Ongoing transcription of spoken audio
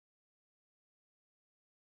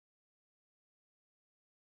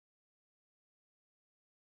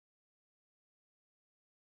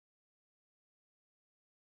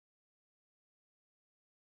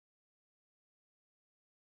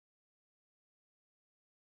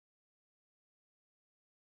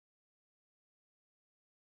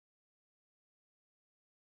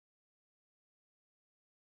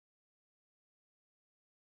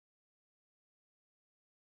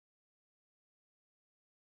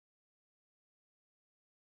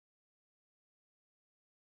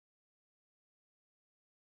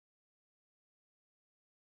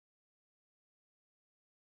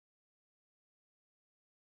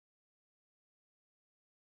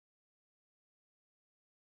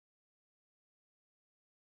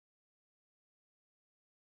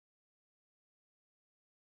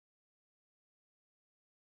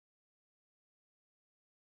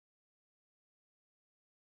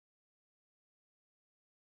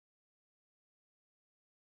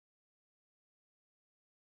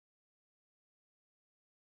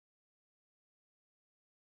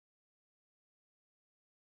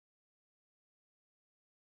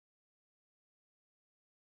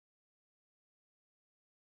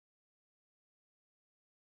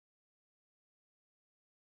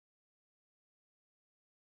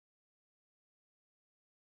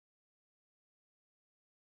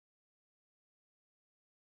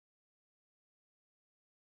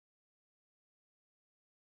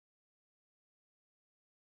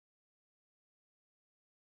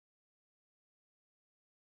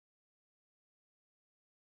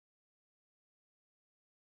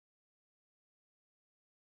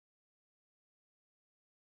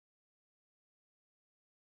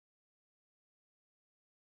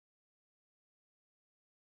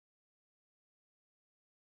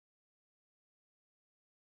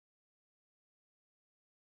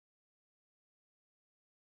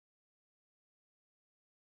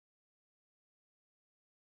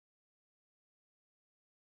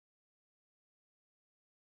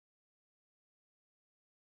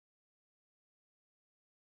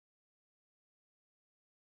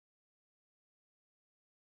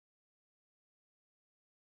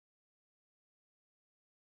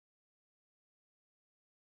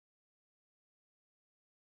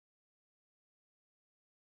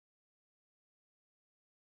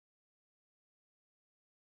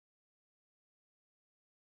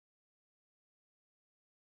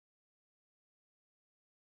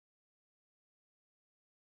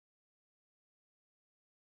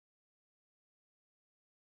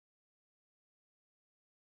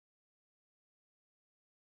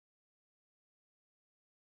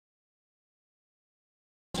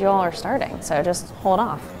you all are starting, so just hold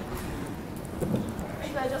off.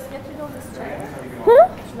 Should I just get to go this chair?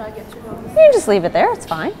 Should I get to go this You can just leave it there, it's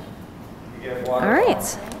fine. All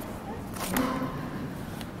right.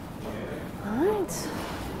 All right.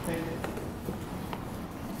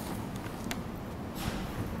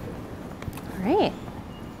 All right.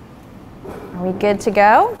 Are we good to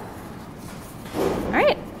go? All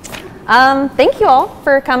right. Thank you all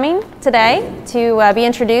for coming today to be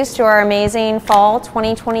introduced to our amazing Fall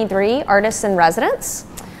 2023 Artists in Residence.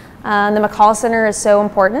 The McColl Center is so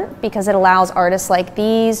important because it allows artists like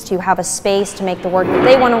these to have a space to make the work that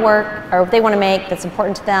they want to work or they want to make that's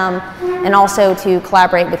important to them, and also to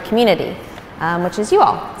collaborate with community, which is you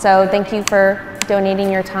all. So thank you for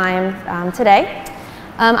donating your time today.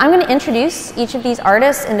 I'm going to introduce each of these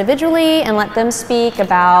artists individually and let them speak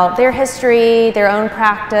about their history, their own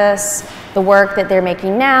practice, the work that they're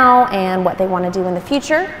making now, and what they want to do in the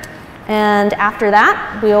future. And after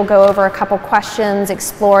that, we'll go over a couple questions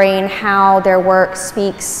exploring how their work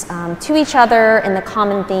speaks to each other and the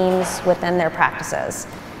common themes within their practices.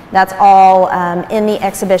 That's all in the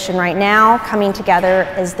exhibition right now. Coming Together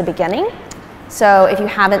is the beginning. So if you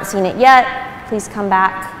haven't seen it yet, please come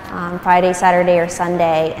back Friday, Saturday, or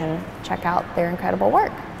Sunday and check out their incredible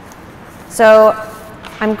work. So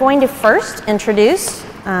I'm going to first introduce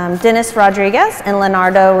Dennis Rodriguez and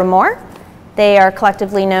Leonardo Ramor. They are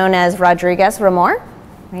collectively known as Rodriguez Ramor,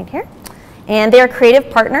 right here. And they are creative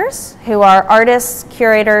partners who are artists,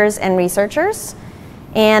 curators, and researchers.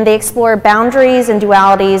 And they explore boundaries and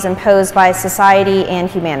dualities imposed by society and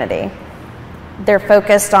humanity. They're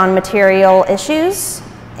focused on material issues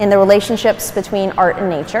in the relationships between art and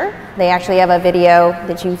nature. They actually have a video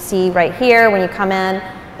that you see right here when you come in,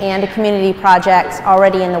 and a community project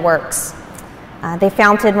already in the works. They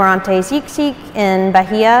founded Mirante Xixic in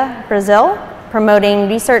Bahia, Brazil, promoting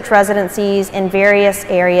research residencies in various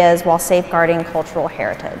areas while safeguarding cultural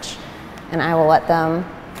heritage. And I will let them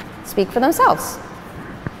speak for themselves.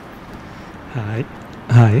 Hi,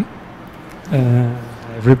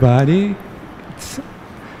 everybody.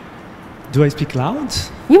 Do I speak loud?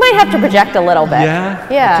 You might have to project a little bit. Yeah?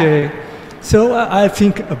 Okay. So I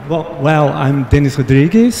think, well, I'm Dennis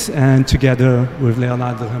Rodriguez, and together with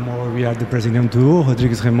Leonardo Ramor, we are the Brazilian duo,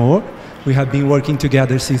 Rodriguez Ramor. We have been working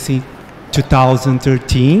together since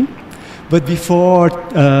 2013. But before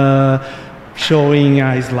showing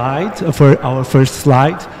a slide, for our first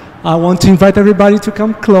slide, I want to invite everybody to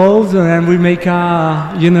come close, and we make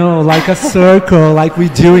a, like a circle, like we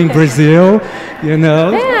do in Brazil,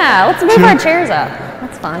 Yeah, let's move our chairs up.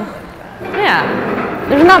 That's fun. Yeah,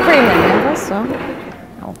 there's not very many of us, so.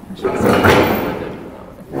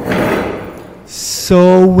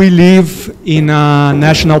 So we live in a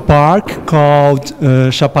national park called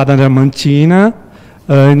Chapada Diamantina,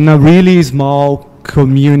 in a really small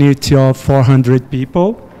community of 400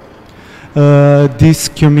 people. This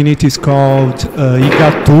community is called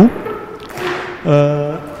Igatu.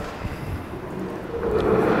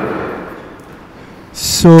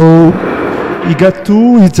 So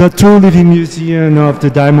Igatu is a true living museum of the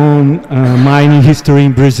diamond mining history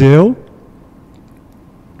in Brazil.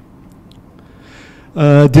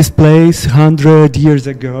 This place, 100 years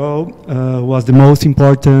ago, was the most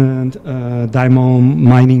important diamond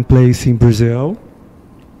mining place in Brazil.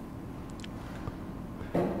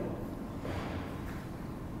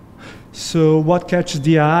 So what catches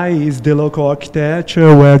the eye is the local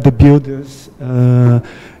architecture, where the builders,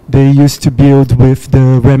 they used to build with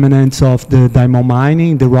the remnants of the diamond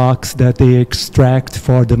mining, the rocks that they extract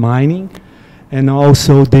for the mining. And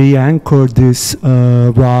also they anchor these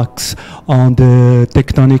rocks on the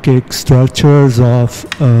tectonic structures of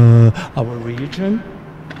our region.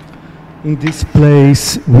 In this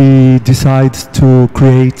place, we decided to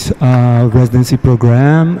create a residency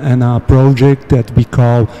program and a project that we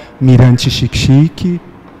call Mirante Xixic.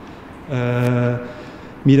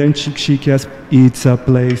 Mirante Xixic, it's a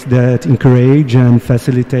place that encourages and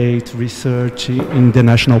facilitates research in the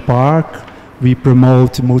national park. We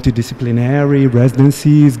promote multidisciplinary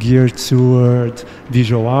residencies geared toward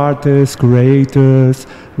visual artists, curators,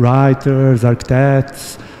 writers,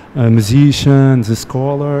 architects, musicians,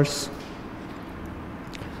 scholars.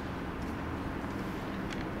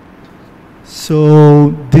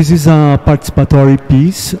 So this is a participatory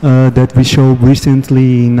piece that we showed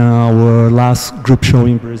recently in our last group show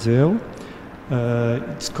in Brazil.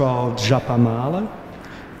 It's called Japamala.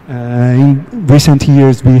 In recent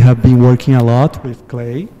years, we have been working a lot with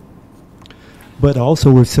clay, but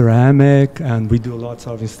also with ceramic, and we do lots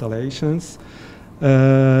of installations.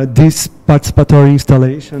 This participatory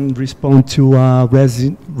installation responds to a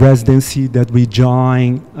residency that we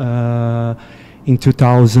joined in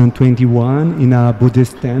 2021 in a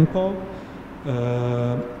Buddhist temple.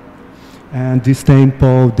 And this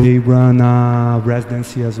temple, they run a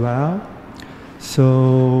residency as well.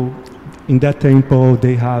 So in that temple,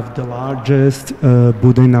 they have the largest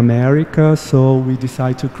Buddha in America. So we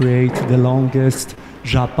decided to create the longest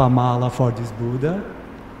japa mala for this Buddha.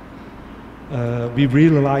 We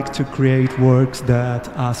really like to create works that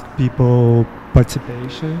ask people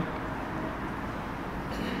participation.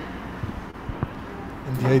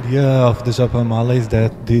 And the idea of the japa mala is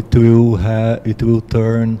that it will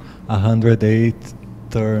turn 108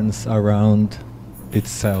 turns around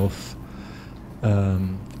itself.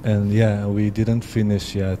 And yeah, we didn't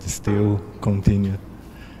finish yet, still continue.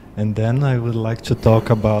 And then I would like to talk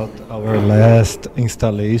about our last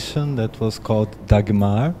installation that was called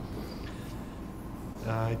Dagmar.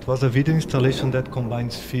 It was a video installation that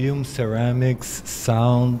combines film, ceramics,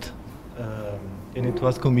 sound, and it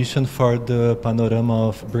was commissioned for the Panorama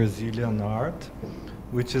of Brazilian Art,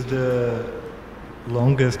 which is the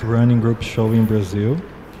longest running group show in Brazil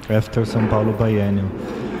after São Paulo Biennial.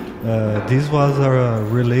 This was a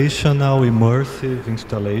relational, immersive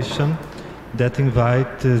installation that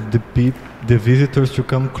invited the visitors to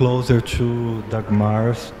come closer to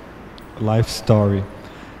Dagmar's life story.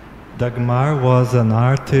 Dagmar was an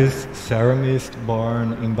artist, ceramist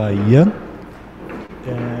born in Bahia,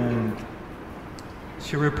 and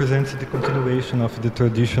she represents the continuation of the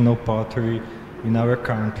traditional pottery in our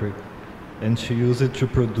country. And she used it to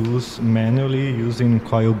produce manually using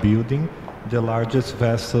coil building the largest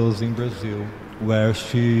vessels in Brazil, where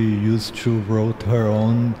she used to write her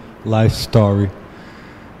own life story.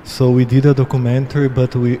 So we did a documentary,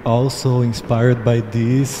 but we also inspired by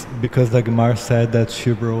this because Dagmar said that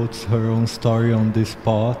she wrote her own story on this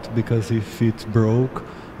pot, because if it broke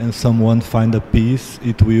and someone find a piece,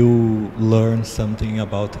 it will learn something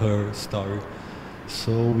about her story.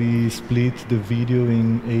 So we split the video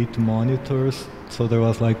in 8 monitors, so there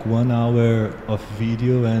was like 1 hour of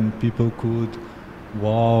video and people could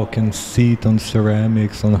walk and sit on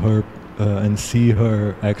ceramics on her and see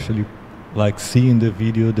her actually, like see in the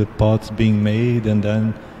video the pots being made and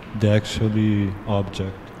then the actually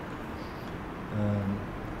object.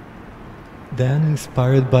 Then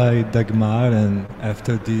inspired by Dagmar and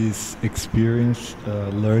after this experience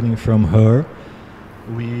learning from her,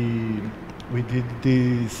 we did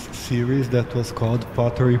this series that was called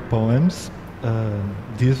Pottery Poems.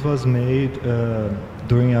 This was made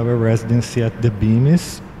during our residency at the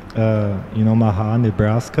Bemis in Omaha,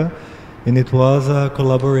 Nebraska, and it was a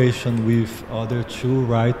collaboration with other 2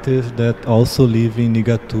 writers that also live in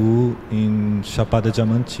Igatu in Chapada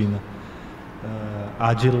Diamantina,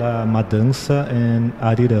 Adila Madança and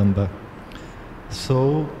Ariramba.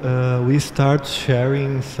 So we start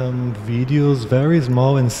sharing some videos, very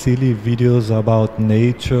small and silly videos about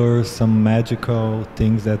nature, some magical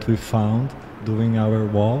things that we found during our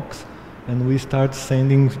walks, and we start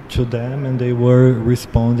sending to them and they were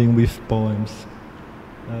responding with poems.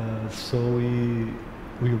 So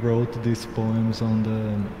we wrote these poems on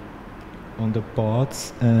the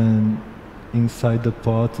pots, and inside the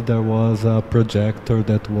pot there was a projector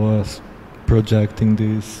that was projecting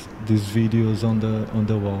these videos on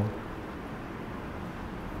the wall.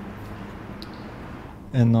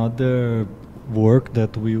 Another work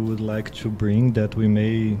that we would like to bring, that we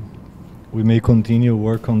may continue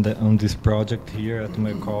work on this project here at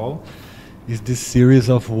McColl, is this series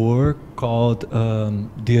of work called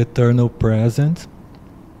The Eternal Present.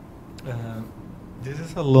 This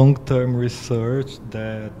is a long-term research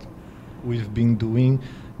that we've been doing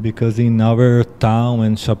because in our town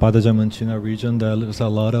and Chapada Diamantina region there's a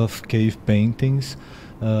lot of cave paintings.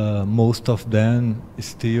 Most of them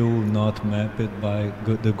still not mapped by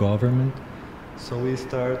the government. So we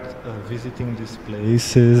start visiting these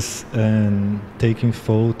places and taking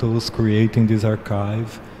photos, creating this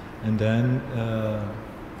archive, and then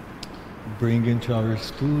bring into our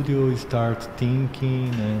studio, start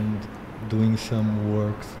thinking and doing some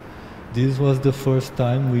works. This was the first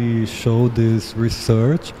time we showed this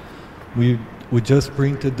research. We just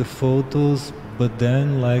printed the photos, but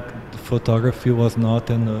then like the photography was not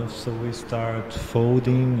enough, so we start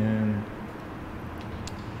folding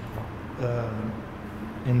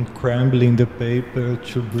and crumbling the paper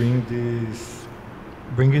to bring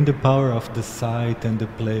in the power of the site and the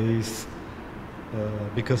place,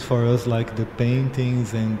 because for us, like the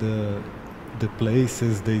paintings and the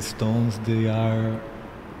places, the stones, they are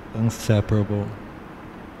inseparable.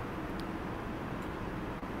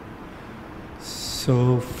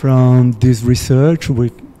 So from this research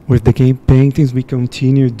with the cave paintings we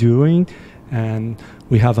continue doing, and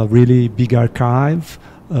we have a really big archive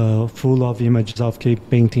full of images of cave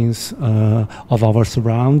paintings of our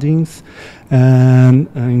surroundings. And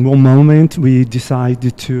in one moment, we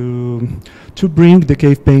decided to bring the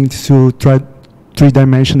cave paintings to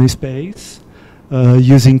three-dimensional space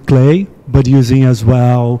using clay, but using as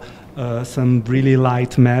well some really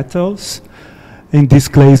light metals. In this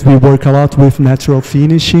case, we work a lot with natural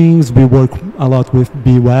finishings. We work a lot with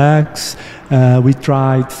beeswax. We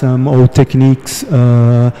tried some old techniques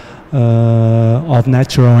of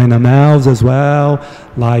natural enamels as well,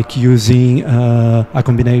 like using a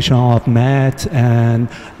combination of matte and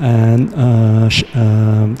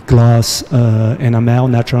gloss enamel,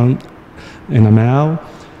 natural enamel.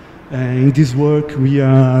 In this work, we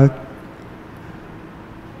are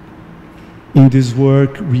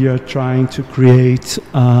trying to create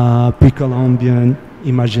a pre-Columbian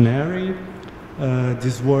imaginary.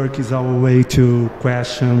 This work is our way to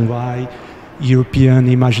question why European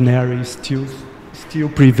imaginary still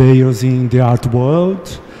prevails in the art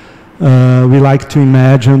world. We like to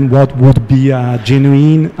imagine what would be a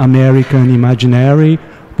genuine American imaginary,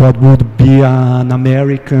 what would be an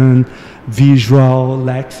American visual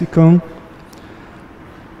lexicon.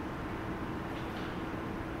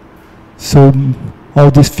 So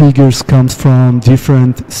all these figures comes from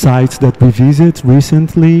different sites that we visit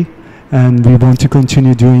recently, and we want to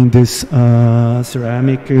continue doing this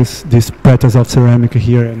ceramics, these patterns of ceramic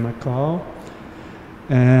here at McColl.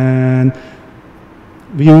 And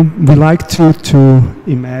we like to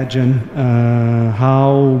imagine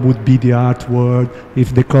how would be the art world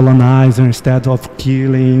if the colonizer, instead of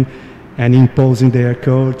killing and imposing their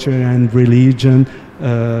culture and religion,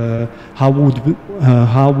 how would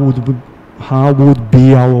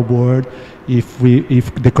be our world if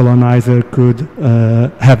the colonizer could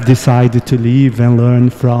have decided to live and learn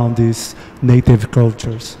from these native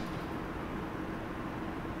cultures.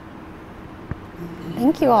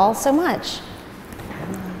 Thank you all so much.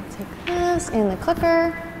 Take this in the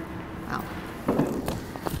clicker. Wow.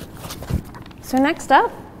 So next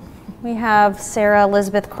up, we have Sarah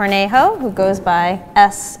Elizabeth Cornejo, who goes by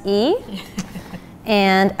SE.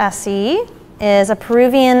 And SE is a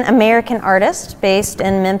Peruvian-American artist based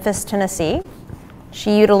in Memphis, Tennessee.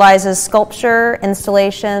 She utilizes sculpture,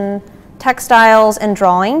 installation, textiles, and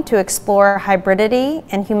drawing to explore hybridity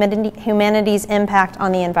and humanity's impact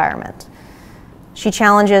on the environment. She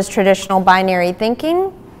challenges traditional binary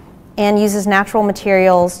thinking and uses natural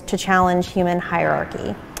materials to challenge human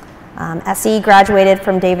hierarchy. SE graduated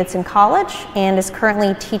from Davidson College and is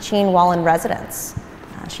currently teaching while in residence.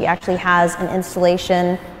 She actually has an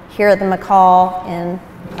installation here at the McColl in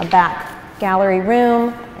a back gallery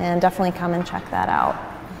room, and definitely come and check that out.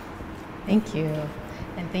 Thank you.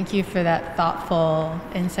 And thank you for that thoughtful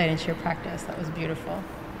insight into your practice. That was beautiful.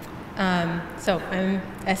 So I'm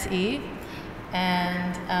SE,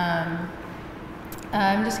 and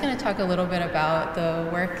I'm just going to talk a little bit about the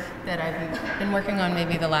work that I've been working on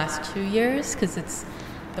maybe the last 2 years, because it's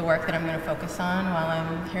the work that I'm going to focus on while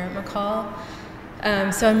I'm here at McColl.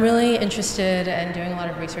 So I'm really interested in doing a lot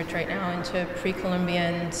of research right now into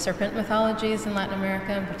pre-Columbian serpent mythologies in Latin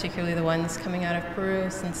America, and particularly the ones coming out of Peru,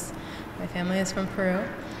 since my family is from Peru.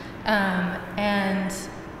 And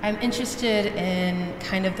I'm interested in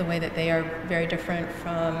kind of the way that they are very different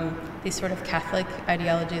from these sort of Catholic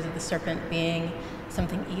ideologies of the serpent being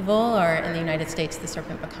something evil, or in the United States, the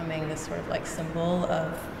serpent becoming this sort of like symbol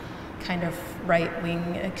of kind of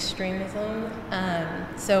right-wing extremism.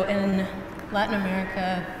 So in Latin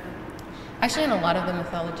America, actually in a lot of the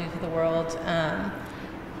mythologies of the world,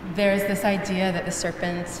 there's this idea that the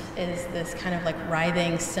serpent is this kind of like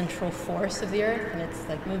writhing central force of the earth, and it's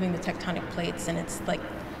like moving the tectonic plates, and it's like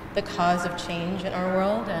the cause of change in our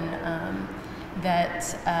world, and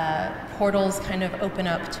that portals kind of open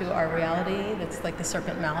up to our reality. That's like the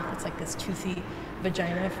serpent mouth. It's like this toothy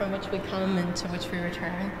vagina from which we come and to which we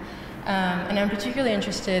return. And I'm particularly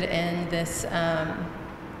interested in this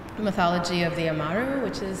mythology of the Amaru,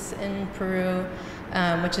 which is in Peru,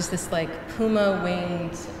 which is this like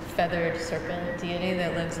puma-winged feathered serpent deity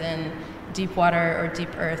that lives in deep water or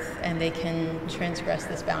deep earth, and they can transgress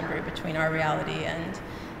this boundary between our reality and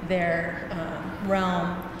their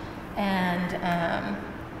realm. And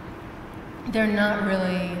they're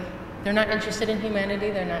not interested in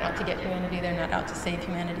humanity. They're not out to get humanity. They're not out to save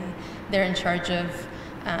humanity. They're in charge of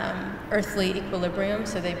earthly equilibrium,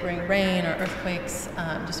 so they bring rain or earthquakes,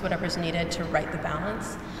 just whatever's needed to right the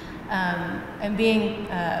balance. And being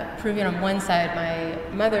Peruvian on one side, my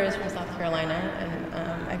mother is from South Carolina, and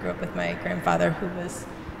I grew up with my grandfather, who was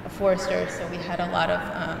a forester, so we had a lot of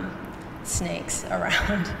snakes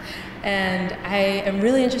around. And I am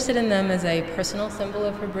really interested in them as a personal symbol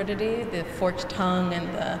of hybridity, the forked tongue and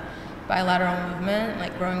the bilateral movement,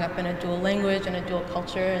 like growing up in a dual language and a dual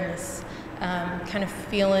culture, and this kind of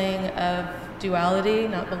feeling of duality,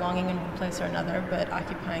 not belonging in one place or another, but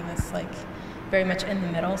occupying this like very much in the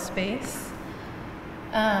middle space.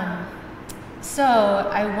 So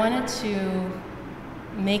I wanted to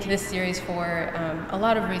make this series for a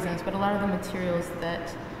lot of reasons, but a lot of the materials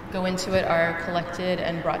that go into it are collected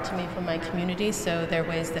and brought to me from my community. So they're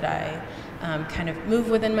ways that I kind of move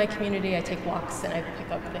within my community. I take walks and I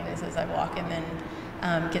pick up things as I walk, and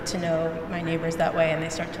then get to know my neighbors that way, and they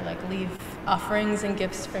start to like leave offerings and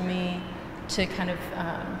gifts for me to kind of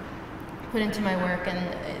put into my work.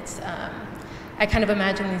 And it's I kind of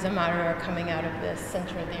imagine these amara are coming out of this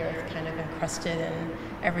center of the earth, kind of encrusted in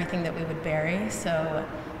everything that we would bury. So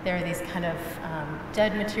there are these kind of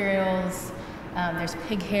dead materials. There's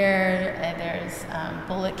pig hair, there's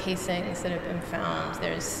bullet casings that have been found,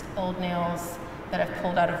 there's old nails that I've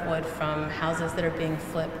pulled out of wood from houses that are being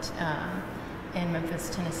flipped in Memphis,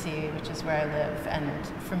 Tennessee, which is where I live. And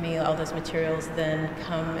for me, all those materials then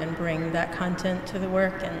come and bring that content to the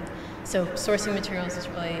work. And so sourcing materials is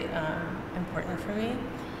really important for me.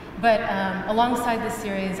 But alongside this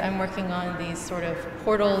series, I'm working on these sort of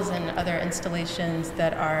portals and other installations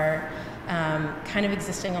that are kind of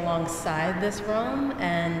existing alongside this realm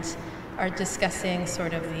and are discussing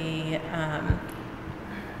sort of the,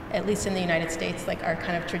 at least in the United States, like our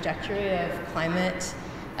kind of trajectory of climate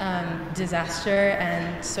disaster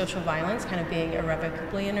and social violence kind of being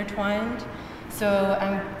irrevocably intertwined. So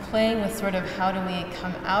I'm playing with sort of how do we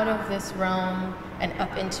come out of this realm and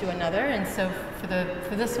up into another. And so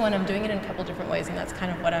for this one, I'm doing it in a couple different ways, and that's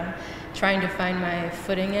kind of what I'm trying to find my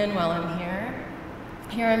footing in while I'm here.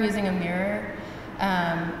 Here I'm using a mirror,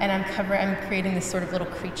 and I'm creating this sort of little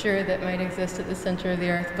creature that might exist at the center of the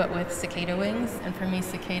earth, but with cicada wings. And for me,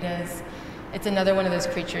 cicadas, it's another one of those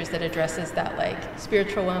creatures that addresses that like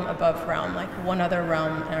spiritual realm above realm, like one other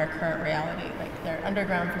realm in our current reality. Like they're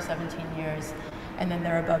underground for 17 years, and then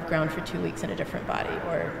they're above ground for 2 weeks in a different body.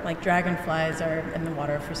 Or like dragonflies are in the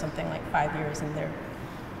water for something like 5 years, and they're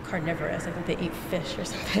carnivorous. I think they eat fish or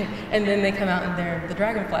something. And then they come out and they're the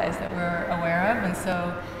dragonflies that we're aware of. And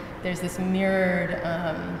so there's this mirrored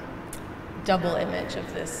double image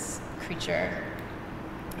of this creature.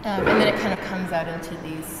 And then it kind of comes out into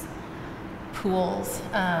these pools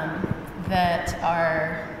that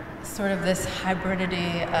are sort of this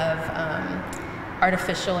hybridity of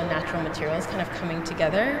artificial and natural materials kind of coming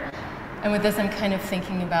together. And with this, I'm kind of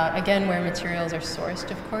thinking about, again, where materials are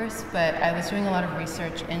sourced, of course, but I was doing a lot of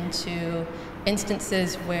research into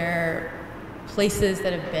instances where places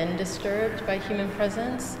that have been disturbed by human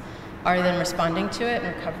presence are then responding to it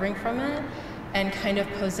and recovering from it, and kind of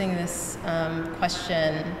posing this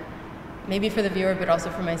question, maybe for the viewer, but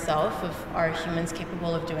also for myself, of are humans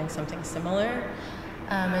capable of doing something similar?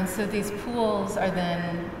 And so these pools are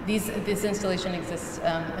then, this installation exists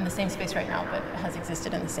in the same space right now, but has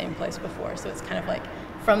existed in the same place before. So it's kind of like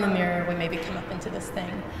from the mirror, we maybe come up into this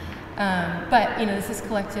thing. But this is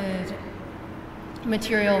collected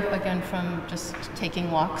material, again, from just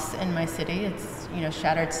taking walks in my city. It's,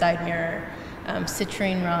 shattered side mirror,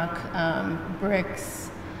 citrine rock,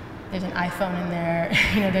 bricks. There's an iPhone in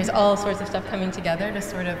there. There's all sorts of stuff coming together to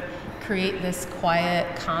sort of create this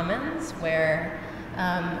quiet commons where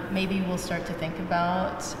maybe we'll start to think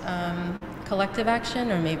about collective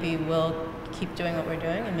action, or maybe we'll keep doing what we're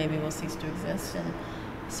doing, and maybe we'll cease to exist, and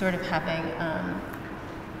sort of having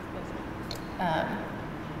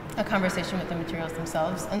a conversation with the materials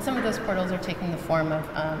themselves. And some of those portals are taking the form of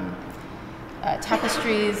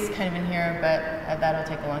tapestries kind of in here, but that'll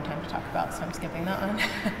take a long time to talk about, so I'm skipping that one.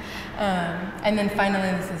 And then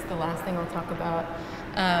finally, this is the last thing I'll talk about,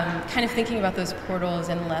 kind of thinking about those portals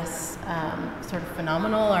in less sort of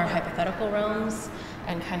phenomenal or hypothetical realms,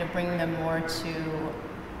 and kind of bringing them more to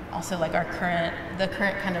also like the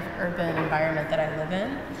current kind of urban environment that I live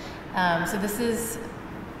in. So this is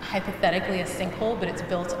hypothetically a sinkhole, but it's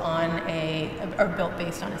built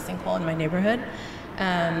based on a sinkhole in my neighborhood.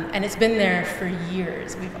 And it's been there for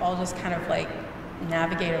years. We've all just kind of like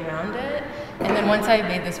navigate around it. And then once I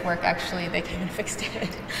made this work, actually, they came and fixed it.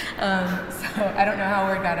 So I don't know how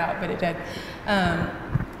word got out, but it did.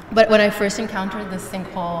 But when I first encountered this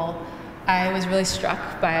sinkhole, I was really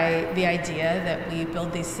struck by the idea that we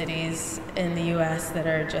build these cities in the US that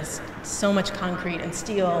are just so much concrete and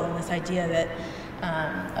steel, and this idea that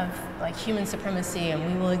of like human supremacy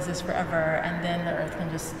and we will exist forever, and then the earth can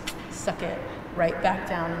just suck it right back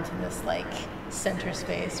down into this like center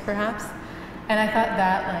space, perhaps. And I thought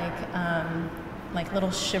that like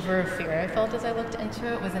little shiver of fear I felt as I looked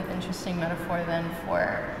into it was an interesting metaphor then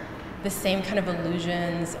for the same kind of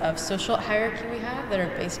illusions of social hierarchy we have that are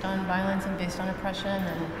based on violence and based on oppression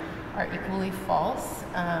and are equally false.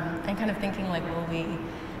 And kind of thinking like, will we,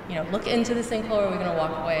 look into the sinkhole, or are we going to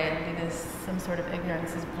walk away and do this, some sort of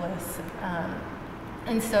ignorance is bliss?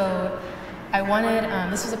 And so I wanted,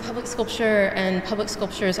 this was a public sculpture, and public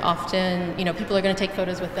sculptures often, people are going to take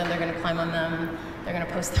photos with them, they're going to climb on them, they're going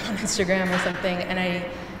to post them on Instagram or something, and I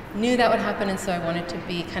knew that would happen, and so I wanted to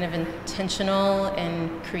be kind of intentional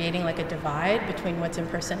in creating like a divide between what's in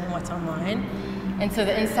person and what's online. And so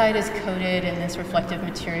the inside is coated in this reflective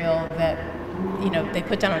material that, they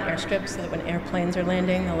put down on airstrips so that when airplanes are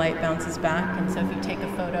landing, the light bounces back. And so if you take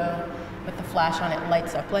a photo with the flash on, it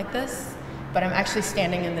lights up like this. But I'm actually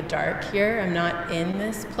standing in the dark here. I'm not in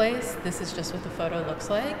this place. This is just what the photo looks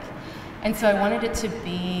like. And so I wanted it to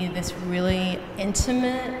be this really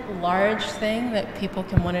intimate, large thing that people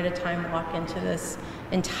can one at a time walk into this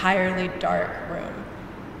entirely dark room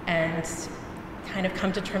and kind of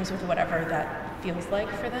come to terms with whatever that feels like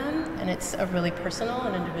for them. And it's a really personal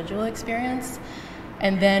and individual experience.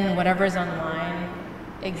 And then whatever's online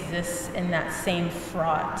exists in that same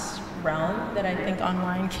fraught realm that I think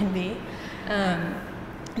online can be.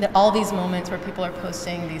 That all these moments where people are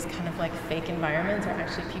posting these kind of like fake environments are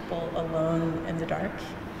actually people alone in the dark.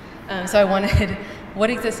 So I wanted what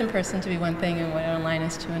exists in person to be one thing and what online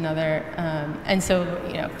is to another. And so,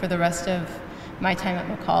 for the rest of my time at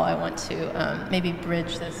McColl, I want to maybe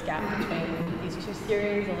bridge this gap between these two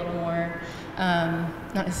series a little more,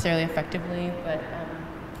 not necessarily effectively, but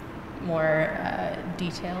more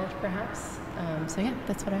detailed perhaps. So yeah,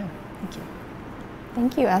 that's what I have. Thank you.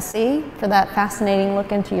 Thank you, Essie, for that fascinating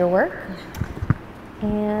look into your work.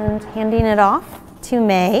 And handing it off to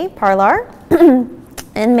May Parlar.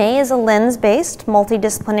 And May is a lens-based,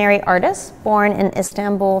 multidisciplinary artist born in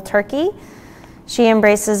Istanbul, Turkey. She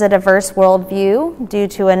embraces a diverse worldview due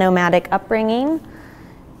to a nomadic upbringing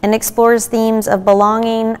and explores themes of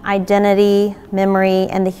belonging, identity, memory,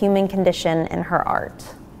 and the human condition in her art.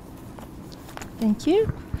 Thank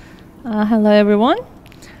you. Hello, everyone.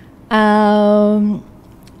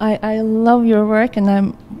 I love your work, and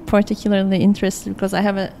I'm particularly interested because I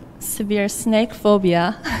have a severe snake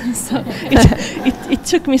phobia. So it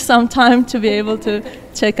took me some time to be able to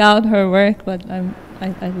check out her work, but I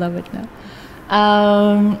love it now.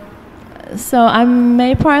 So I'm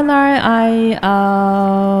May Parlar.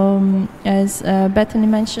 As Bethany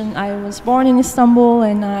mentioned, I was born in Istanbul,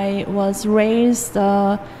 and I was raised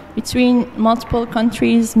between multiple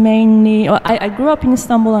countries, mainly. I grew up in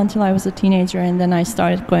Istanbul until I was a teenager, and then I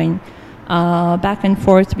started going back and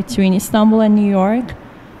forth between Istanbul and New York,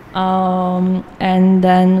 and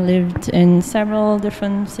then lived in several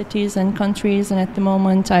different cities and countries, and at the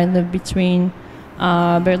moment I live between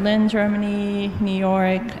Berlin, Germany, New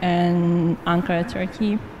York, and Ankara,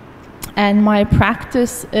 Turkey. And my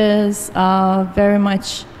practice is very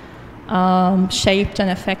much shaped and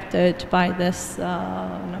affected by this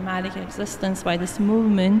nomadic existence, by this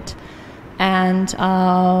movement. And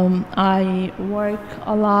I work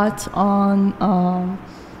a lot on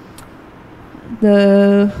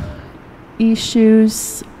the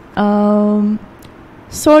issues,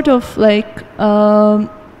 sort of like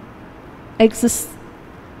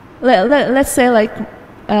let's say like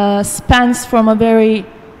spans from a very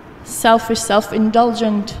selfish,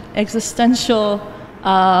 self-indulgent, existential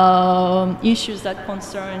issues that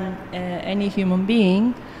concern any human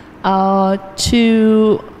being,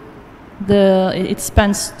 to it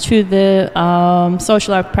spans to the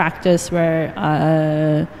social art practice,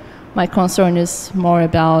 where my concern is more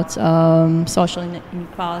about social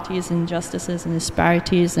inequalities, injustices, and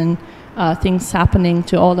disparities, and things happening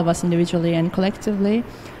to all of us individually and collectively.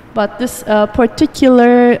 But this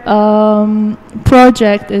particular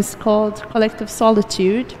project is called Collective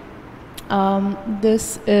Solitude.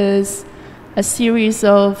 This is a series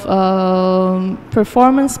of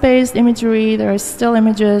performance-based imagery. There are still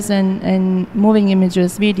images and moving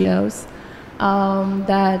images, videos,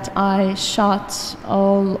 that I shot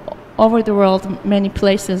all over the world, many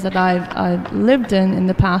places that I've lived in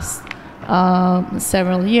the past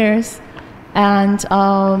several years. And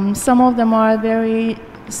some of them are very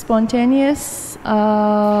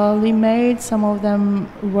spontaneously made. Some of them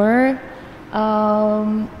were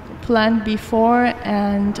planned before,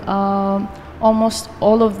 and almost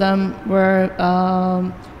all of them were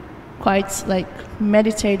quite like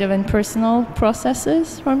meditative and personal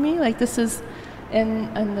processes for me. Like this is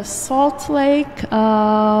in the Salt Lake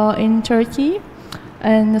in Turkey,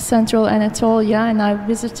 in the central Anatolia, and I've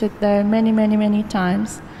visited there many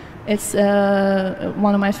times. It's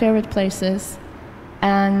one of my favorite places.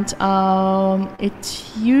 and it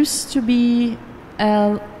used to be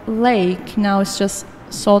a lake. Now it's just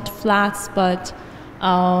salt flats, but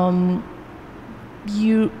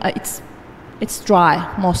it's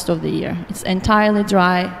dry most of the year. It's entirely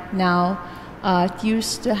dry now. It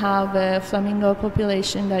used to have a flamingo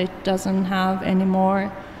population that it doesn't have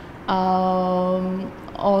anymore.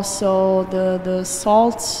 Also, the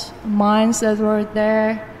salt mines that were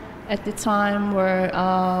there at the time were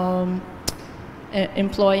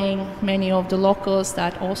employing many of the locals.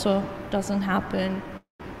 That also doesn't happen.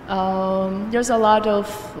 There's a lot of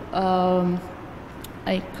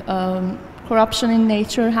corruption in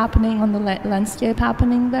nature happening on the landscape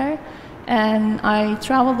happening there. And I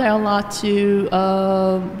travel there a lot to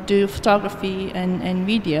do photography and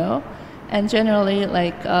video, and generally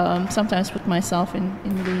sometimes put myself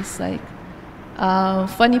in these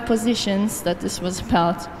funny positions that this was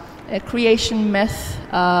about a creation myth.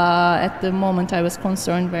 At the moment I was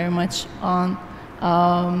concerned very much on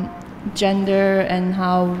gender and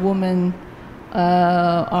how women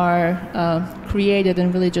are created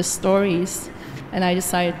in religious stories, and I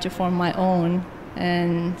decided to form my own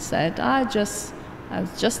and said I was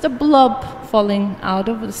just a blob falling out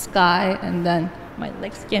of the sky, and then my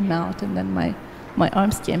legs came out, and then my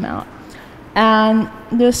arms came out. And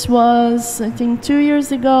this was, I think, 2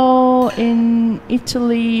 years ago in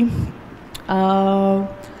Italy.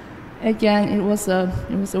 Again, it was a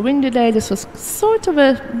windy day. This was sort of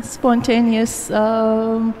a spontaneous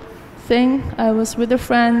thing. I was with a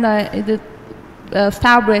friend.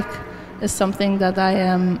 Fabric is something that I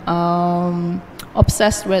am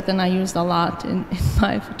obsessed with, and I used a lot in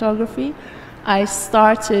my photography. I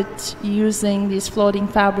started using these floating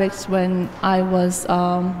fabrics when I was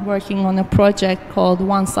working on a project called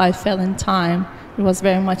Once I Fell in Time. It was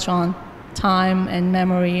very much on time and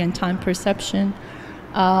memory and time perception.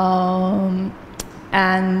 And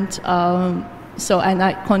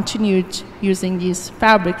I continued using these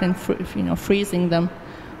fabric and freezing them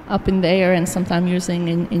up in the air, and sometimes using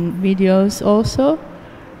in videos also.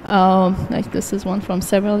 Like this is one from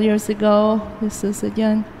several years ago. This is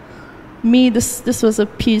again me. This was a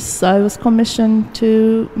piece I was commissioned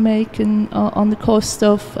to make on the coast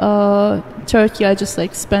of Turkey. I just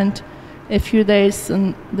spent a few days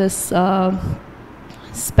in this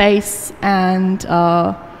space and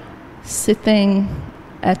sitting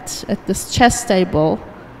at this chess table,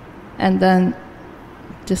 and then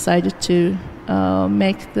decided to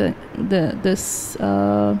make this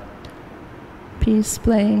piece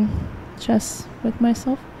playing chess with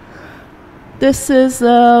myself. This is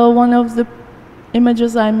one of the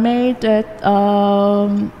images I made at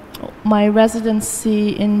my residency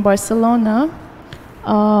in Barcelona.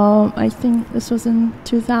 I think this was in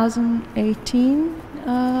 2018,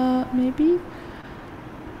 maybe.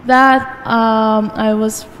 That I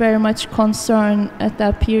was very much concerned at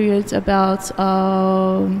that period about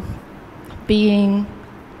being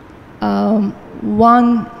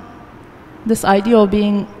this idea of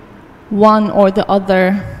being one or the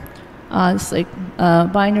other. It's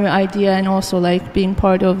binary idea, and also being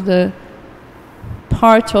part of the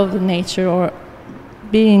nature, or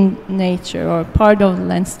being nature, or part of the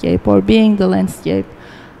landscape, or being the landscape,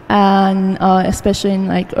 and especially in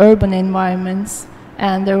urban environments.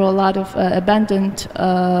 And there were a lot of abandoned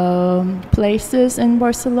places in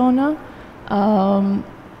Barcelona,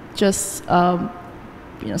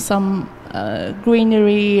 some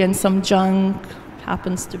greenery and some junk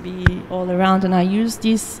happens to be all around, and I use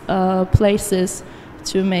these places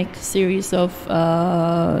to make a series of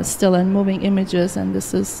still and moving images, and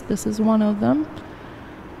this is one of them.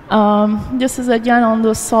 This is again on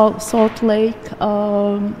the Salt Lake.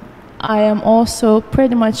 I am also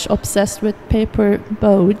pretty much obsessed with paper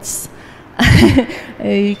boats.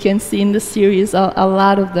 You can see in the series a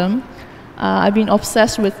lot of them. I've been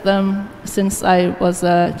obsessed with them since I was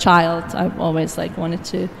a child. I've always wanted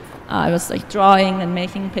to. I was drawing and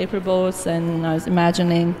making paper boats, and I was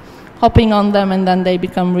imagining hopping on them, and then they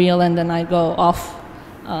become real, and then I go off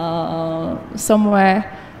somewhere.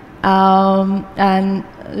 And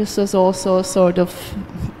this was also sort of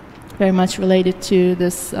very much related to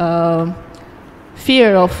this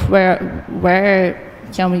fear of where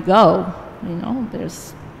can we go?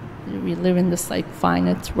 We live in this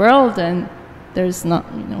finite world, and there's not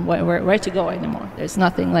where to go anymore. There's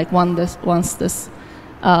nothing once this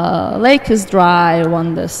lake is dry,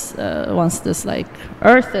 once this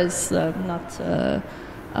earth is not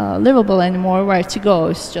livable anymore, where to go?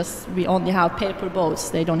 It's just we only have paper boats.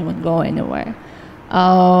 They don't even go anywhere.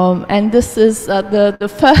 And this is the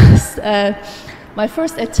first my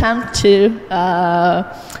first attempt to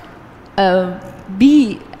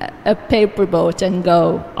be a paper boat and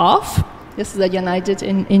go off. This is again I did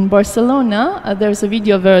in Barcelona. There's a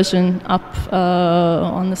video version up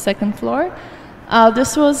on the second floor.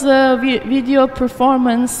 This was a video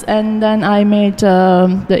performance, and then I made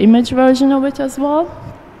the image version of it as well.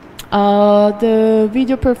 The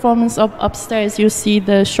video performance upstairs, you see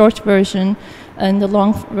the short version, and the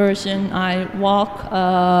long version I walk.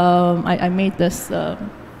 I made this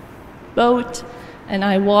boat, and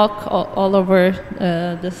I walk all over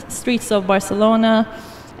the streets of Barcelona,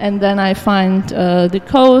 and then I find the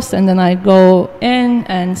coast, and then I go in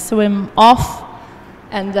and swim off,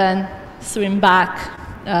 and then swim back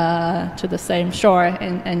to the same shore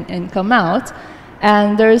and come out.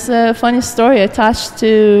 And there's a funny story attached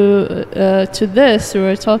to this. We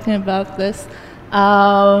were talking about this.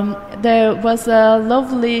 There was a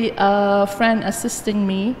lovely friend assisting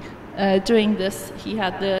me doing this. He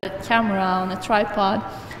had the camera on a tripod.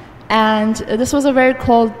 And this was a very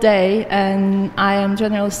cold day, and I am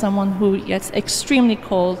generally someone who gets extremely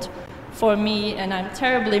cold. For me, and I'm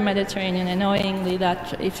terribly Mediterranean, annoyingly,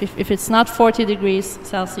 that if it's not 40 degrees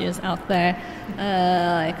Celsius out there,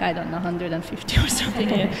 like, I don't know, 150 or something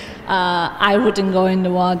here, I wouldn't go in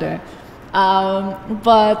the water.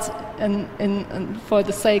 But for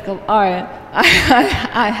the sake of art,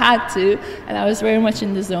 I had to, and I was very much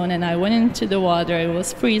in the zone, and I went into the water. It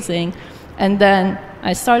was freezing, and then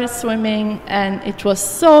I started swimming, and it was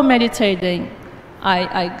so meditating.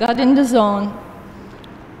 I got in the zone.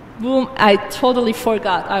 Boom, I totally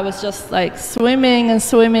forgot. I was just like swimming and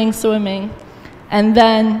swimming. And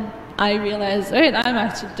then I realized, wait, I'm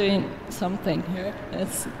actually doing something here.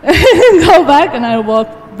 Let's go back, and I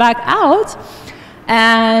walked back out.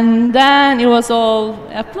 And then it was all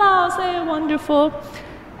applause, hey, wonderful.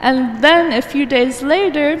 And then a few days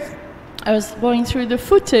later, I was going through the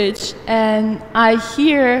footage, and I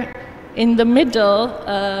hear in the middle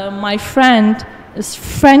my friend is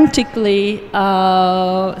frantically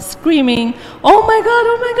screaming, oh my God,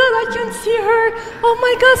 I can't see her. Oh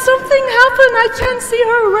my God, something happened. I can't see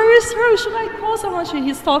her. Where is her? Should I call someone?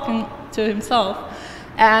 He's talking to himself.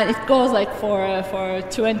 And it goes like for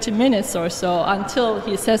 20 minutes or so until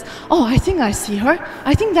he says, oh, I think I see her.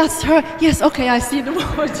 I think that's her. Yes, okay, I see the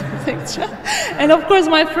picture. And of course,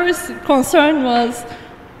 my first concern was,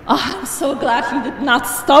 oh, I'm so glad he did not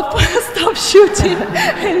stop shooting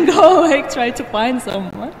and go like try to find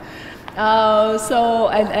someone.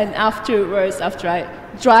 And afterwards, after I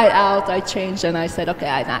dried out, I changed and I said, okay,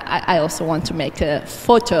 I also want to make a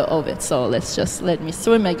photo of it, so let me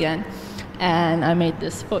swim again. And I made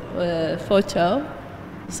this photo.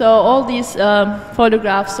 So all these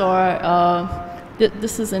photographs are,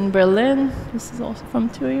 this is in Berlin. This is also from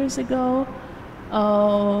 2 years ago.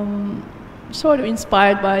 Sort of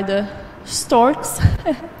inspired by the storks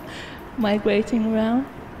migrating around.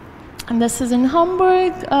 And this is in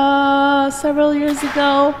Hamburg several years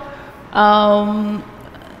ago.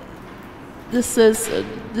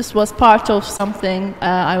 This was part of something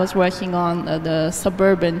I was working on, the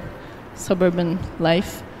suburban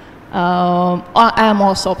life. I am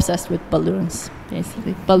also obsessed with balloons,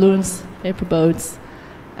 basically. Balloons, paper boats,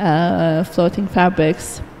 floating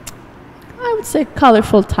fabrics. I would say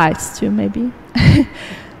colorful tights too, maybe.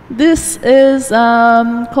 This is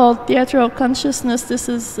called Theater of Consciousness. This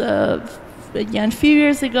is, again, a few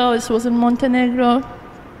years ago. This was in Montenegro.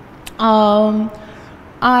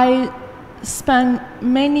 I spent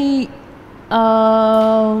many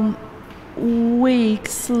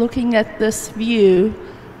weeks looking at this view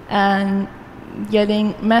and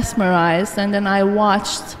getting mesmerized, and then I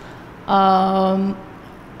watched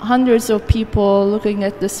hundreds of people looking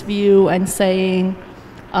at this view and saying,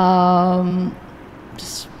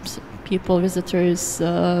 just people, visitors,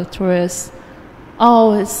 tourists,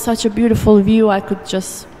 oh, it's such a beautiful view, I could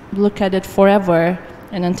just look at it forever,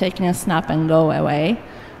 and then taking a snap and go away.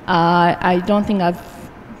 I don't think I've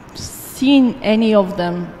seen any of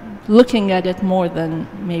them looking at it more than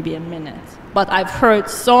maybe a minute. But I've heard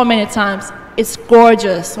so many times, it's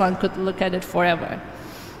gorgeous, one could look at it forever.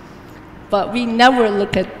 But we never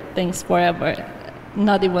look at things forever,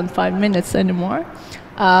 not even 5 minutes anymore.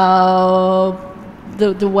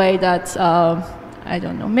 The way that, I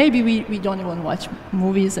don't know, maybe we don't even watch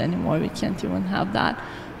movies anymore, we can't even have that.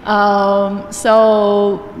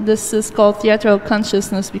 So this is called Theater of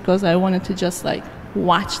Consciousness because I wanted to just like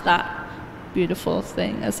watch that beautiful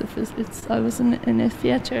thing as if I was in a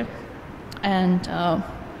theater. And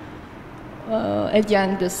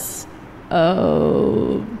again, this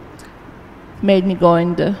made me go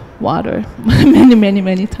in the water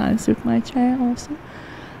many times with my chair also.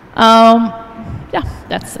 Yeah,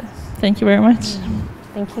 that's it. Thank you very much.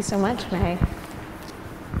 Thank you so much, May.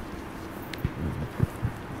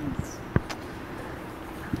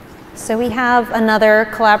 So we have another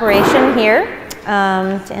collaboration here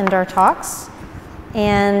to end our talks.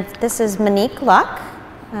 And this is Monique Luck,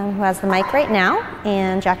 who has the mic right now,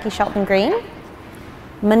 and Jackie Shelton Green.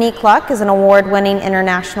 Monique Luck is an award-winning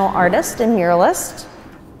international artist and muralist.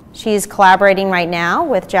 She's collaborating right now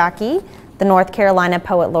with Jackie, the North Carolina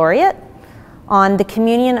Poet Laureate, on The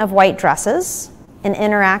Communion of White Dresses, an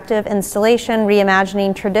interactive installation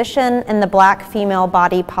reimagining tradition and the Black female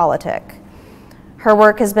body politic. Her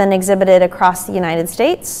work has been exhibited across the United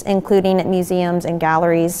States, including at museums and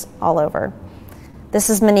galleries all over. This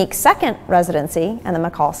is Monique's second residency in the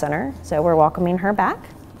McColl Center, so we're welcoming her back.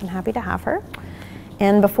 I'm happy to have her.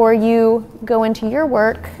 And before you go into your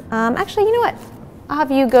work, actually, you know what? I'll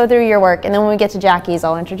have you go through your work, and then when we get to Jackie's,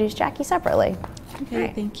 I'll introduce Jackie separately. Okay,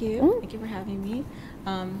 Right. thank you. Thank you for having me.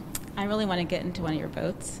 I really want to get into one of your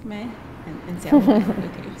boats, May, and sail with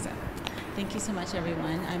you. So, thank you so much,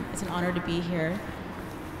 everyone. It's an honor to be here.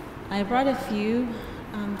 I brought a few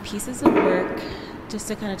pieces of work just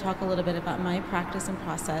to kind of talk a little bit about my practice and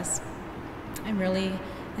process. I'm really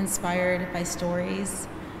inspired by stories.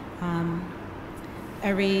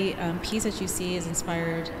 Every piece that you see is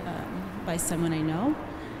inspired by someone I know.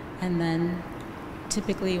 And then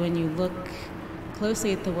typically when you look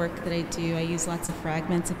closely at the work that I do, I use lots of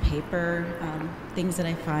fragments of paper, things that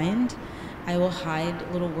I find. I will hide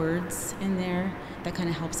little words in there that kind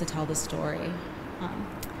of helps to tell the story.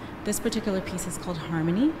 This particular piece is called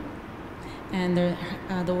Harmony. And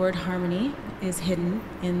the word harmony is hidden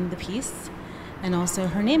in the piece. And also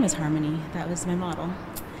her name is Harmony. That was my model.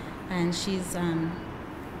 And she's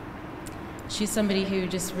somebody who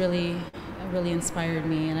just really inspired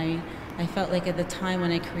me. And I felt like at the time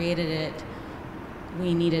when I created it,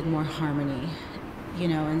 we needed more harmony, you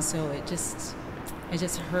know, and so it's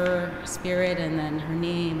just her spirit and then her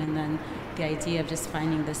name and then the idea of just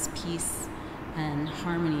finding this peace and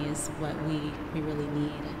harmony is what we really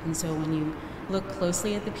need. And so when you look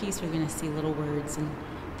closely at the piece, you're going to see little words and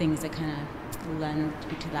things that kind of lend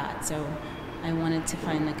to that. So I wanted to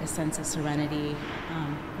find like a sense of serenity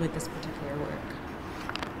with this particular work.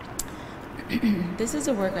 This is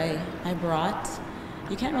a work I brought.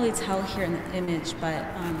 You can't really tell here in the image, but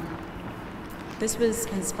this was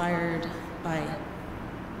inspired by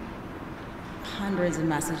hundreds of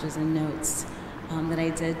messages and notes that I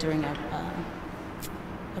did during a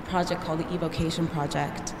project called the Evocation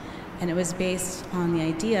Project. And it was based on the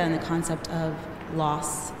idea and the concept of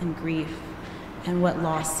loss and grief and what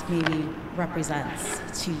loss maybe represents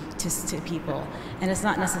to people. And it's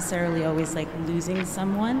not necessarily always like losing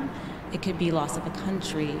someone. It could be loss of a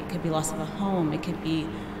country, it could be loss of a home, it could be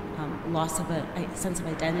loss of a sense of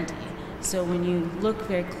identity. So when you look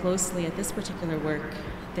very closely at this particular work,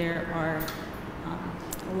 there are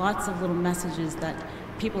lots of little messages that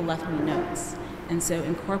people left me notes. And so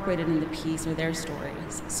incorporated in the piece are their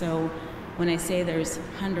stories. So when I say there's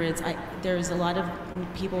hundreds, there's a lot of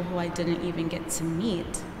people who I didn't even get to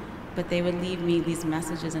meet, but they would leave me these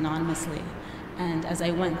messages anonymously. And as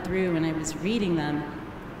I went through and I was reading them,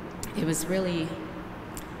 it was really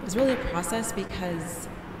a process because,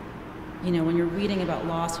 you know, when you're reading about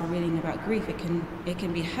loss or reading about grief, it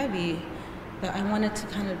can be heavy, but I wanted to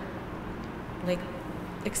kind of like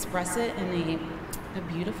express it in a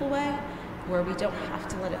beautiful way where we don't have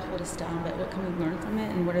to let it hold us down, but what can we learn from it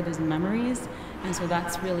and what are those memories? And so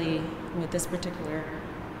that's really what this particular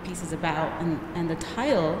piece is about. And the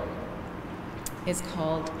title is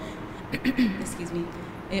called, excuse me,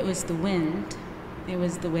 It Was the Wind. It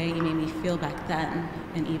was the way you made me feel back then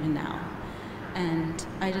and even now. And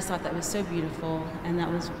I just thought that was so beautiful, and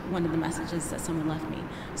that was one of the messages that someone left me.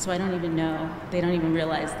 So I don't even know, they don't even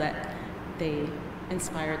realize that they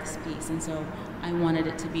inspired this piece. And so I wanted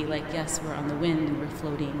it to be like, yes, we're on the wind and we're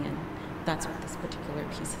floating, and that's what this particular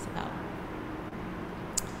piece is about.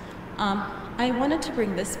 I wanted to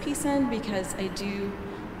bring this piece in because I do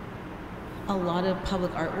a lot of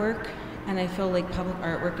public artwork, and I feel like public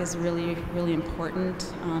artwork is really, really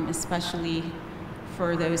important, especially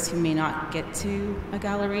for those who may not get to a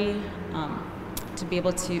gallery, to be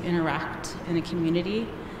able to interact in a community.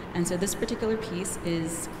 And so this particular piece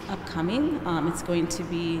is upcoming. It's going to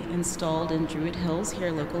be installed in Druid Hills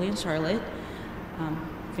here locally in Charlotte.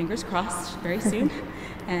 Fingers crossed, very soon.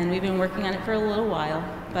 And we've been working on it for a little while.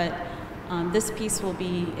 But this piece will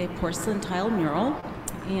be a porcelain tile mural.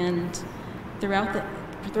 And throughout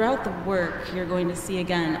the work, you're going to see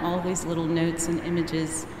again all these little notes and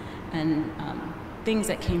images and things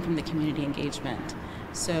that came from the community engagement.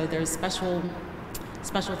 So there's special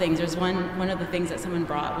things. There's one of the things that someone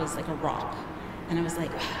brought was like a rock. And I was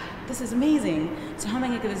like, this is amazing. So how am I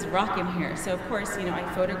going to get this rock in here? So of course, you know, I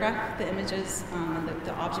photographed the images and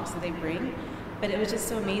the objects that they bring, but it was just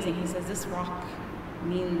so amazing. He says, this rock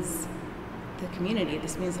means the community,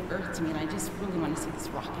 this means the earth to me, and I just really want to see this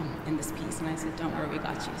rock in this piece. And I said, don't worry, we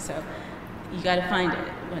got you. So you got to find it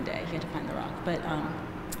one day. You got to find the rock. But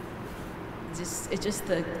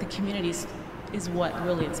the community is what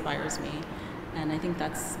really inspires me, and I think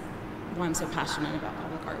that's why I'm so passionate about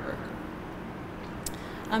public artwork.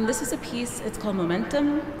 This is a piece, it's called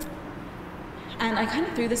Momentum, and I kind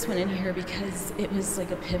of threw this one in here because it was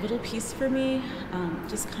like a pivotal piece for me,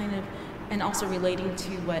 just kind of, and also relating to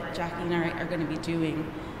what Jackie and I are going to be doing,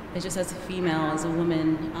 is just as a female, as a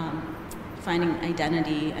woman, finding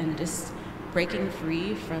identity and just breaking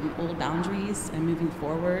free from old boundaries and moving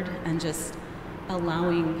forward and just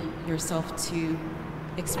allowing yourself to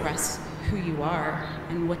express who you are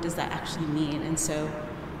and what does that actually mean. And so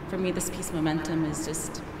for me, this piece, Momentum, is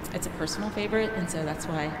just, it's a personal favorite, and so that's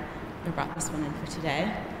why I brought this one in for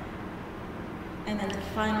today. And then the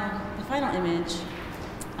final image,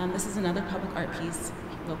 this is another public art piece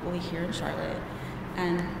locally here in Charlotte.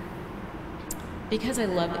 And because I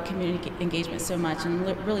love community engagement so much and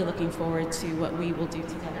really looking forward to what we will do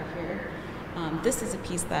together here, this is a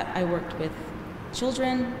piece that I worked with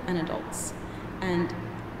children and adults, and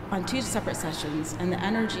on 2 separate sessions, and the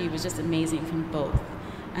energy was just amazing from both.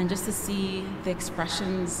 And just to see the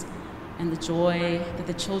expressions and the joy that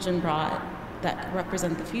the children brought that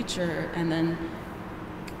represent the future, and then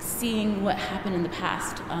seeing what happened in the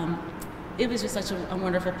past, it was just such a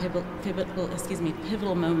wonderful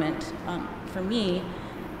pivotal moment for me,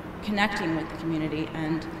 connecting with the community.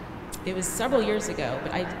 And it was several years ago,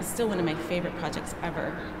 but it's still one of my favorite projects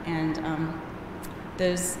ever. And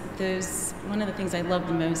one of the things I love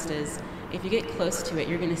the most is if you get close to it,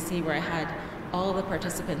 you're going to see where I had all the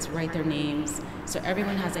participants write their names, so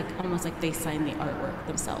everyone has almost like they signed the artwork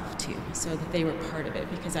themselves too, so that they were part of it,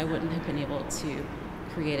 because I wouldn't have been able to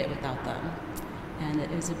create it without them. And it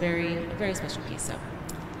was a very special piece. So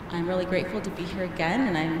I'm really grateful to be here again,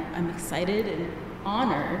 and I'm excited and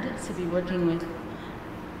honored to be working with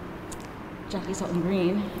Jackie Sultan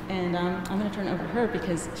Green, and I'm going to turn it over to her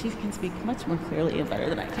because she can speak much more clearly and better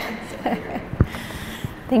than I can. So.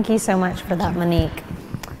 Thank you so much for that, Monique.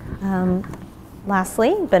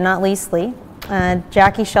 Lastly, but not leastly,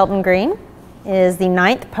 Jackie Shelton Green is the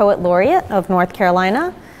 9th Poet Laureate of North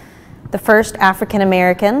Carolina, the first African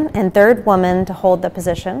American and 3rd woman to hold the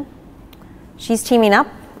position. She's teaming up,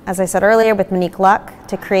 as I said earlier, with Monique Luck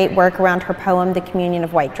to create work around her poem, The Communion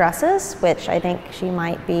of White Dresses, which I think she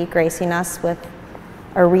might be gracing us with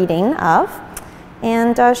a reading of.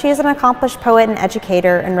 And she is an accomplished poet and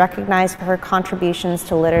educator and recognized for her contributions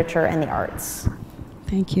to literature and the arts.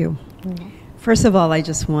 Thank you. First of all, I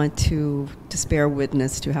just want to bear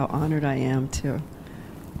witness to how honored I am to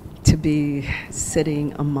be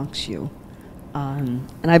sitting amongst you. And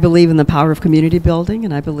I believe in the power of community building,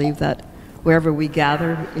 and I believe that wherever we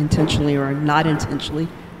gather, intentionally or not intentionally,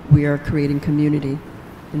 we are creating community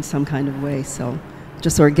in some kind of way. So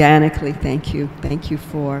just organically, thank you. Thank you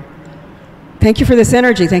for this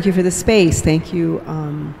energy. Thank you for this space. Thank you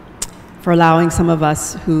for allowing some of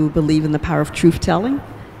us who believe in the power of truth-telling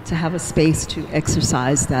to have a space to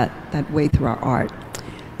exercise that way through our art.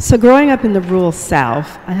 So growing up in the rural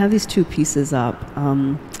South, I have these 2 pieces up.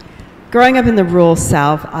 Growing up in the rural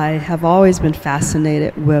South, I have always been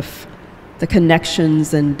fascinated with the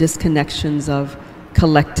connections and disconnections of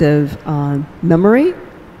collective memory,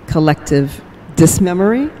 collective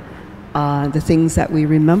dismemory, the things that we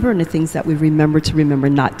remember and the things that we remember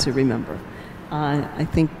not to remember. I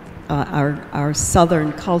think our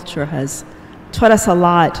Southern culture has taught us a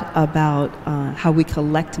lot about how we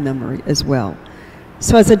collect memory as well.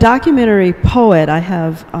 So as a documentary poet, I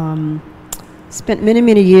have spent many,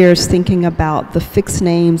 many years thinking about the fixed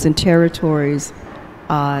names and territories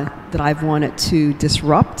that I've wanted to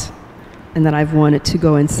disrupt and that I've wanted to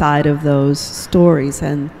go inside of those stories.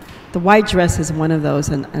 And the white dress is one of those,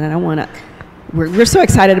 and I don't want to, we're so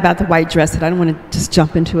excited about the white dress that I don't want to just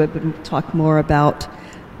jump into it, but talk more about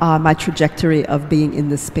my trajectory of being in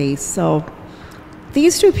this space. So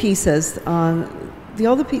these 2 pieces,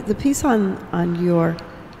 the piece on your,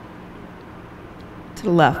 to the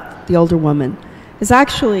left, the older woman, is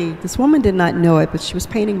actually, this woman did not know it, but she was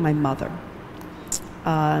painting my mother.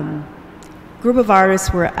 Group of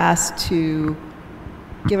artists were asked to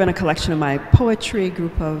give in a collection of my poetry,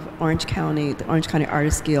 group of the Orange County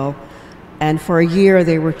Artists Guild, and for a year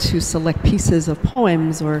they were to select pieces of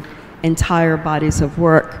poems or entire bodies of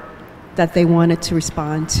work that they wanted to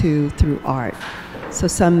respond to through art. So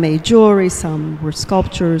some made jewelry, some were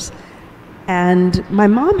sculptures, And my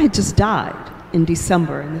mom had just died in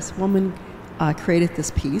December, and this woman created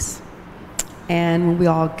this piece. And when we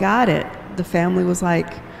all got it, the family was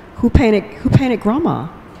like, who painted Grandma?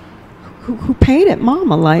 Who painted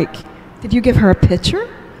Mama? Like, did you give her a picture?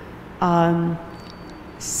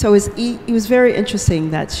 So it was very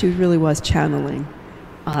interesting that she really was channeling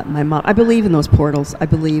my mom. I believe in those portals. I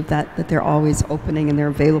believe that they're always opening and they're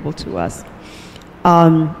available to us.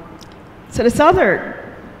 So this other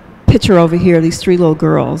picture over here, these three little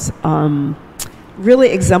girls, really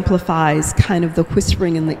exemplifies kind of the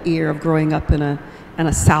whispering in the ear of growing up in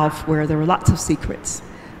a South where there were lots of secrets,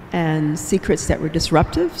 and secrets that were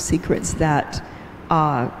disruptive, secrets that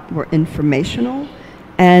were informational.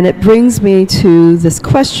 And it brings me to this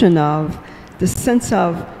question of the sense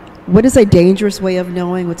of what is a dangerous way of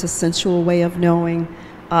knowing, what's a sensual way of knowing,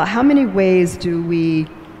 how many ways do we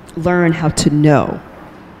learn how to know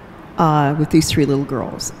with these three little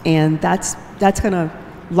girls. And that's going to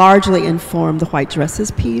largely inform the white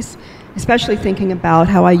dresses piece, especially thinking about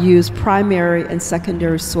how I use primary and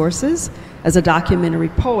secondary sources as a documentary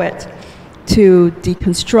poet to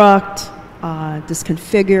deconstruct,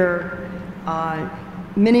 disconfigure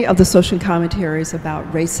many of the social commentaries about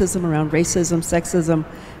racism, around racism, sexism,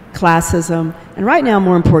 classism, and right now,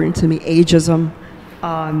 more important to me, ageism.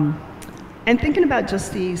 And thinking about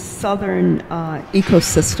just these southern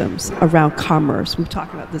ecosystems around commerce. We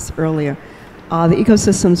talked about this earlier. The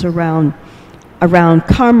ecosystems around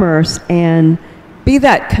commerce, and be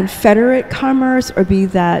that Confederate commerce or be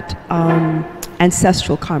that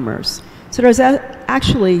ancestral commerce. So there's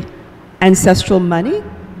actually ancestral money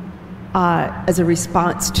as a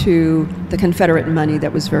response to the Confederate money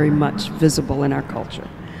that was very much visible in our culture.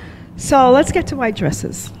 So let's get to white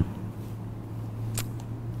dresses.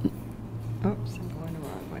 Oops, I'm going the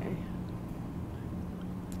wrong way.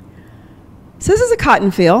 So this is a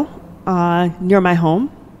cotton field near my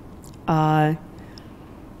home.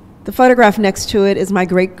 The photograph next to it is my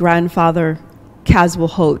great-grandfather, Caswell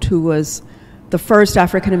Holt, who was the first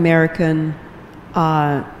African-American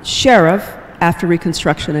sheriff after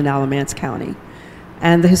Reconstruction in Alamance County.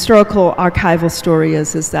 And the historical archival story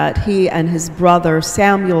is that he and his brother,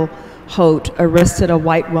 Samuel Holt, arrested a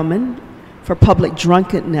white woman for public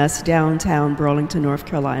drunkenness downtown Burlington, North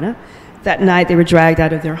Carolina. That night, they were dragged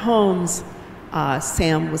out of their homes.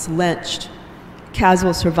 Sam was lynched.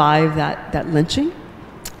 Caswell survived that lynching.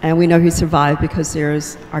 And we know he survived because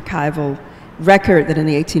there's archival record that in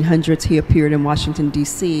the 1800s he appeared in Washington,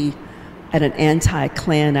 D.C. at an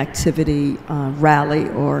anti-Klan activity rally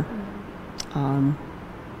or,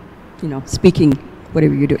 speaking,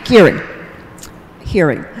 whatever you do,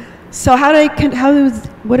 hearing. So how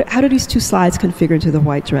do these two slides configure into the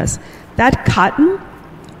white dress? That cotton,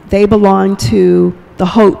 they belong to the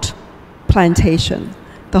Holt plantation.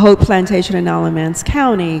 The Holt plantation in Alamance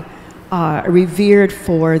County revered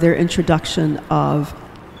for their introduction of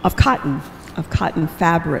cotton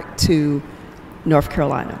fabric to North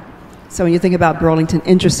Carolina. So when you think about Burlington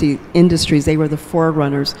Industries, they were the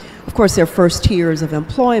forerunners. Of course, their first tiers of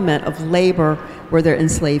employment, of labor, were their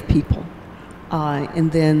enslaved people.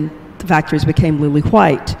 And then the factories became lily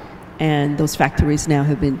white, and those factories now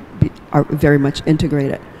are very much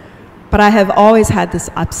integrated. But I have always had this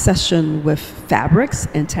obsession with fabrics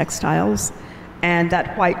and textiles, and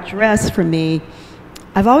that white dress for me,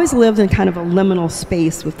 I've always lived in kind of a liminal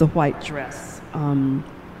space with the white dress.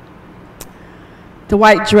 The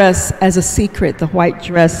white dress as a secret, the white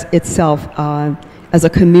dress itself as a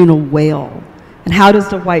communal wail. And how does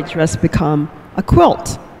the white dress become a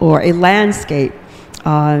quilt or a landscape?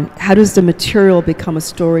 How does the material become a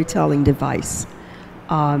storytelling device?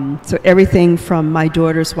 So everything from my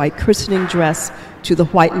daughter's white christening dress to the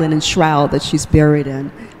white linen shroud that she's buried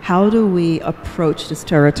in. How do we approach this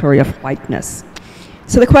territory of whiteness?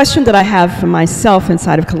 So the question that I have for myself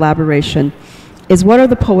inside of collaboration is, what are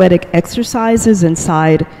the poetic exercises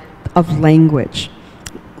inside of language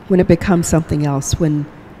when it becomes something else, when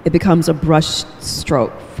it becomes a brush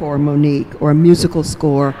stroke for Monique or a musical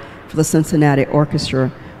score for the Cincinnati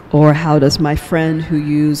Orchestra? Or how does my friend who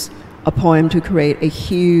used a poem to create a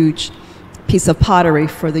huge piece of pottery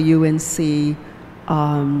for the UNC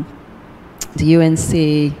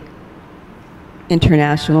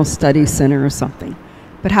International Study Center or something?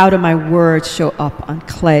 But how do my words show up on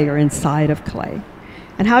clay or inside of clay?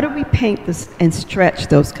 And how do we paint this and stretch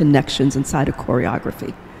those connections inside of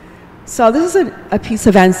choreography? So this is a piece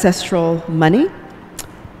of ancestral money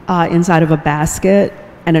inside of a basket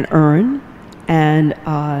and an urn and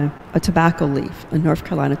a tobacco leaf, a North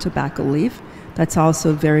Carolina tobacco leaf. That's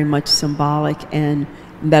also very much symbolic and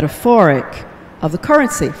metaphoric of the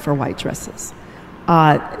currency for white dresses.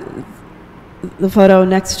 the photo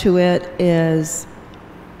next to it is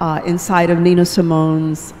inside of Nina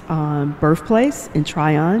Simone's birthplace in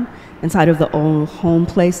Tryon, inside of the old home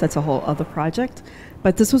place. That's a whole other project.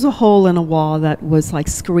 But this was a hole in a wall that was like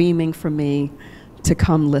screaming for me to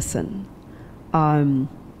come listen.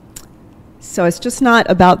 So it's just not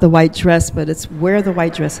about the white dress, but it's where the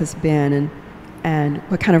white dress has been and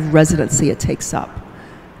what kind of residency it takes up.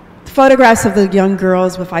 The photographs of the young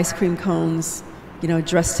girls with ice cream cones, you know,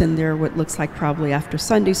 dressed in their what looks like probably after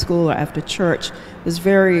Sunday school or after church, is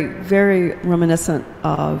very, very reminiscent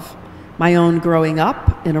of my own growing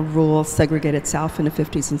up in a rural, segregated South in the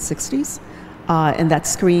 50s and 60s. And that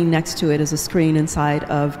screen next to it is a screen inside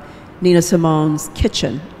of Nina Simone's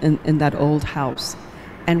kitchen in that old house.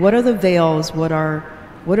 And what are the veils, what are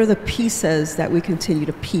the pieces that we continue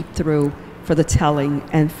to peep through for the telling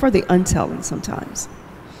and for the untelling sometimes?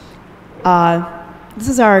 This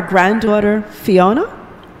is our granddaughter, Fiona,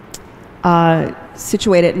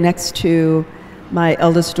 situated next to my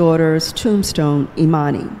eldest daughter's tombstone,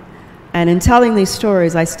 Imani. And in telling these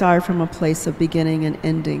stories, I start from a place of beginning and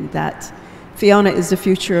ending, that Fiona is the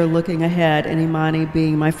future looking ahead, and Imani,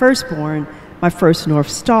 being my firstborn, my first North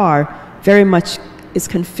Star, very much is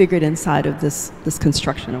configured inside of this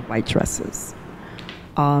construction of white dresses.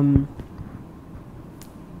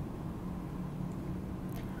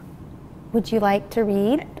 Would you like to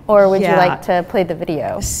read, or would you like to play the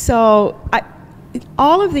video? So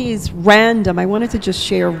all of these random, I wanted to just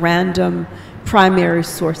share random primary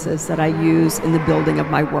sources that I use in the building of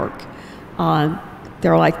my work.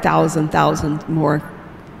 There are like 1,000 more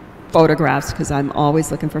photographs, because I'm always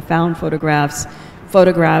looking for found photographs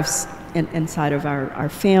inside of our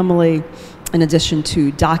family. In addition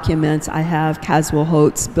to documents, I have Caswell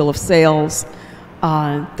Holt's Bill of Sales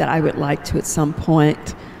that I would like to at some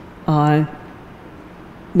point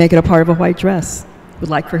make it a part of a white dress. Would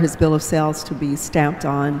like for his Bill of Sales to be stamped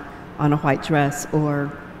on a white dress,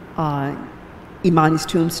 or Imani's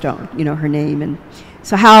tombstone, you know, her name. And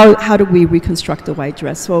so how do we reconstruct the white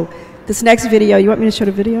dress? So this next video, you want me to show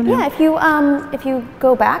the video now? Yeah, if you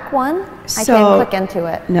go back one, I can click into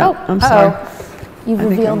it. No, I'm sorry. You've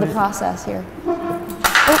revealed the process here.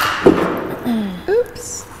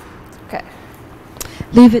 Oops. Okay.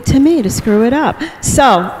 Leave it to me to screw it up.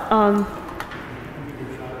 So,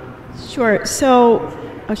 sure. So,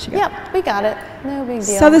 oh, she got it. Yep, we got it. No big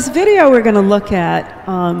deal. So this video we're going to look at,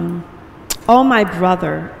 Oh My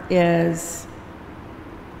Brother, is,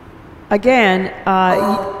 again,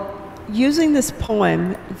 using this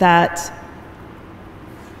poem that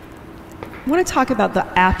I want to talk about the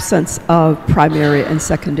absence of primary and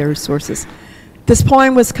secondary sources. This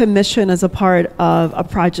poem was commissioned as a part of a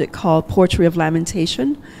project called Poetry of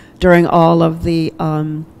Lamentation during all of the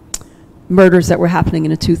murders that were happening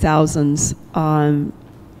in the 2000s,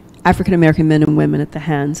 African-American men and women at the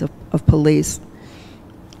hands of police.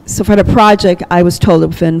 So for the project, I was told that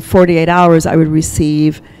within 48 hours I would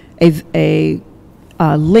receive a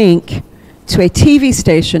link to a TV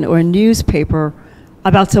station or a newspaper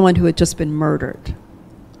about someone who had just been murdered.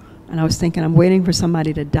 And I was thinking, I'm waiting for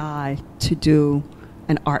somebody to die to do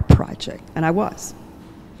an art project. And I was.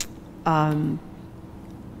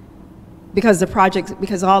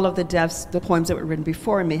 Because all of the deaths, the poems that were written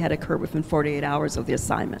before me had occurred within 48 hours of the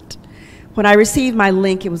assignment. When I received my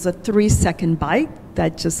link, it was a 3-second bite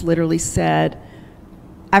that just literally said,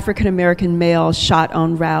 African-American male shot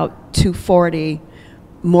on Route 240,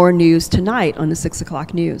 more news tonight on the 6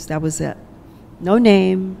 o'clock news. That was it. No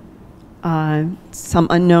name, some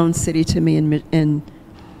unknown city to me in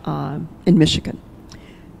Michigan.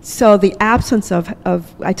 So the absence of,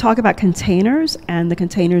 I talk about containers and the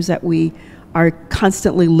containers that we are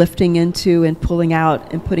constantly lifting into and pulling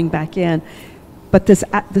out and putting back in. But this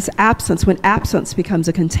absence, when absence becomes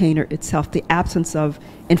a container itself, the absence of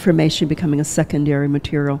information becoming a secondary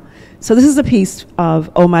material. So this is a piece of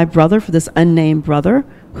Oh My Brother, for this unnamed brother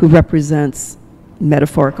who represents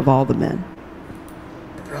metaphoric of all the men.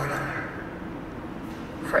 Brother,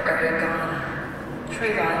 for every gun,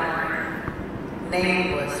 tree line,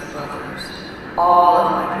 nameless brothers, all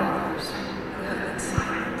of my brothers who have been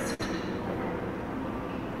silenced.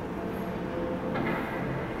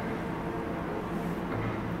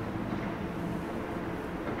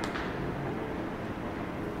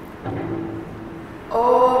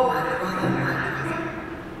 Oh, my brother,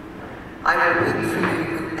 I will weep for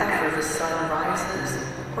you whenever the sun rises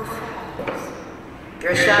or falls.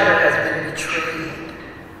 Your shadow has been betrayed.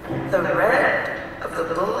 The red of the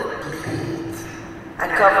bullet bleeds and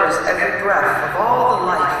covers every breath of all the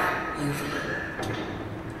life you've lived.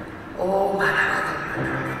 Oh, my brother,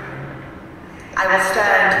 I will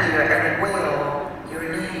stand here and wail your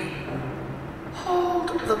name.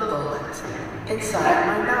 bullet inside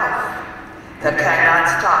my mouth that cannot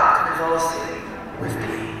stop convulsing with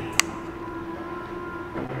pain.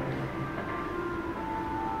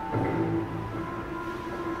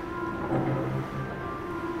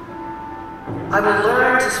 I will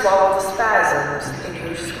learn to swallow the spasms in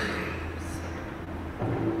your screams.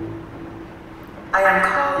 I am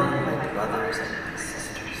calling my brothers and my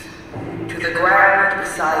sisters to the ground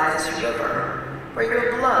beside this river where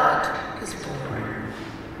your blood is born,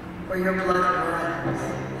 where your blood runs,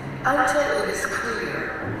 until it is clear,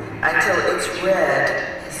 until its red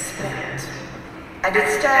is spent, and it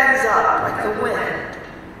stands up like the wind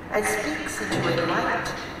and speaks into a light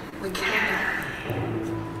we cannot name.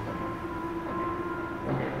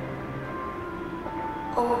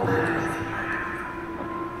 Oh, my brother,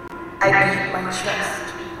 I beat my chest,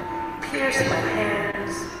 pierce my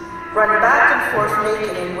hands, run back and forth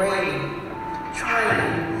naked and raining,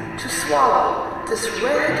 trying to swallow this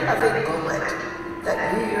red of a bullet that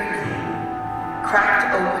knew your name,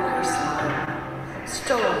 cracked open your smile,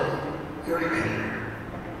 stole your hair.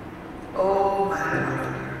 Oh, my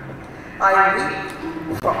brother, I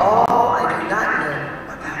weep for all I do not know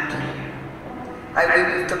about you. I weep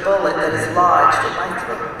with the bullet that is lodged in my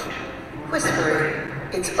throat, whispering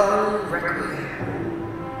its own requiem.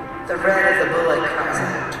 The red of the bullet cries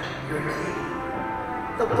out your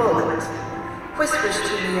name. The bullet whispers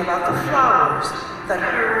to me about the flowers that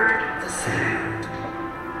heard the sound.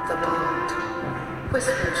 The bullet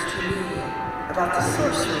whispers to me about the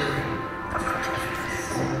sorcery of forgiveness.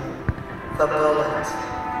 The bullet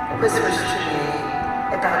whispers to me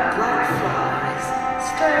about black flies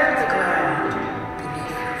stirring the ground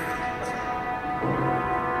beneath your feet.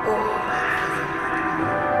 Oh, my brother,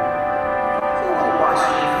 who will wash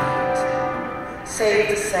your feet, save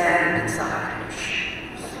the sand inside your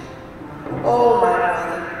shoes? Oh, my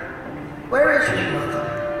brother, where is your mother,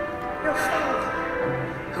 your father,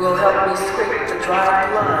 who will help me scrape the dry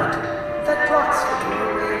blood that blocks the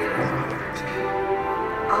doorway of your heart?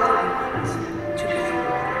 I want to be the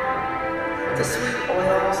water, the sweet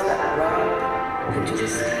oils that rub into the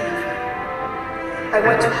skin of you. I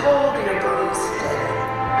want to hold your body steady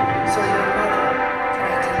so your mother can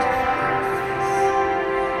identify your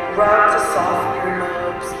face. Rub the soft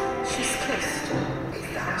earlobes she's kissed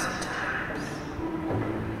 1,000 times.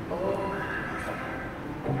 Oh, my mother,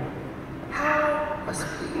 how must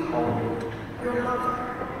we hold your mother,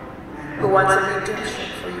 who wants a redemption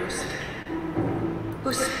for your sin?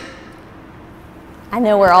 I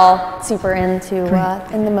know we're all super into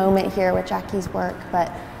in the moment here with Jackie's work,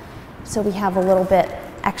 but so we have a little bit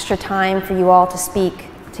extra time for you all to speak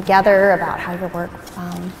together about how your work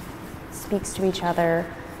speaks to each other.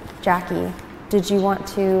 Jackie, did you want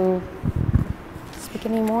to speak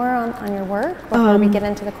any more on your work before we get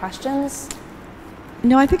into the questions?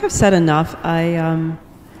 No, I think I've said enough. I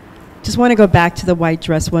just want to go back to the white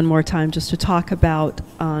dress one more time just to talk about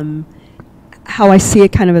how I see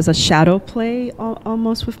it kind of as a shadow play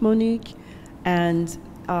almost with Monique. And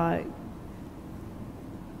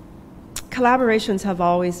collaborations have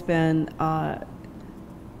always been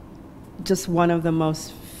just one of the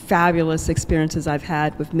most fabulous experiences I've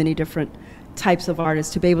had with many different types of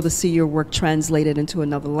artists, to be able to see your work translated into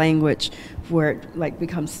another language where it like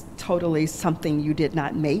becomes totally something you did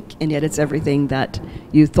not make, and yet it's everything that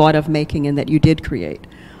you thought of making and that you did create.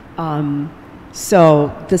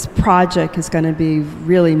 So this project is going to be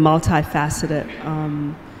really multifaceted,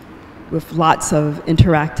 with lots of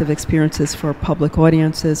interactive experiences for public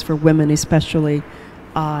audiences, for women especially,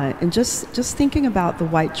 and just thinking about the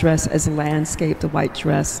white dress as a landscape, the white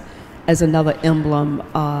dress as another emblem,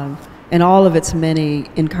 and all of its many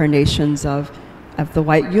incarnations of the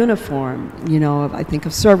white uniform. You know, I think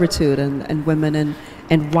of servitude and women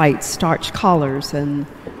in white starched collars, and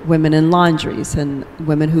women in laundries, and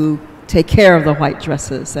women who take care of the white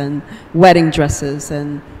dresses, and wedding dresses,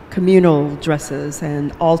 and communal dresses,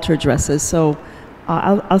 and altar dresses. So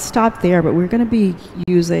I'll stop there, but we're going to be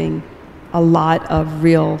using a lot of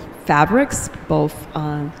real fabrics, both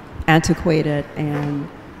antiquated and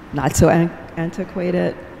not so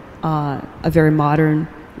antiquated, a very modern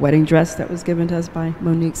wedding dress that was given to us by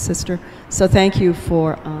Monique's sister. So thank you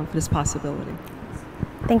for this possibility.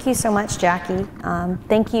 Thank you so much, Jackie.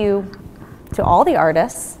 Thank you to all the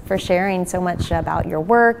artists for sharing so much about your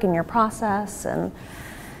work and your process and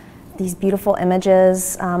these beautiful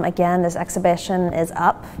images. Again, this exhibition is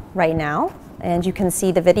up right now, and you can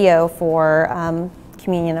see the video for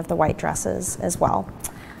Communion of the White Dresses as well.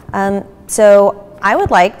 So I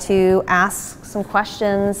would like to ask some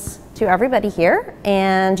questions to everybody here,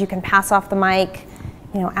 and you can pass off the mic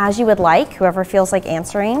as you would like, whoever feels like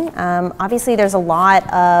answering. Obviously, there's a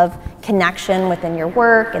lot of connection within your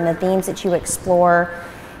work and the themes that you explore.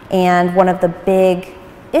 And one of the big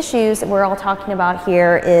issues that we're all talking about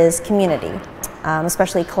here is community,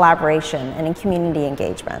 especially collaboration and in community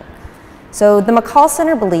engagement. So the McColl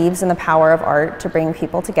Center believes in the power of art to bring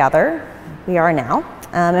people together. We are now.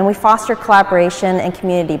 And we foster collaboration and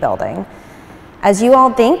community building. As you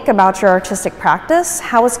all think about your artistic practice,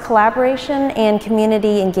 how has collaboration and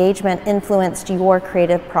community engagement influenced your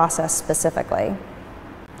creative process specifically?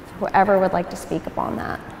 Whoever would like to speak upon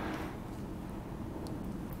that.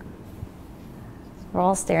 We're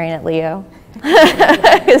all staring at Leo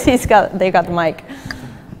because they've got the mic.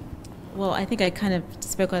 Well, I think I kind of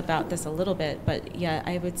spoke about this a little bit, but yeah,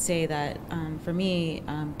 I would say that for me,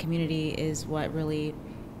 community is what really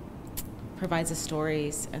provides the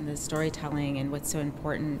stories and the storytelling and what's so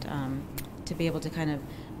important to be able to kind of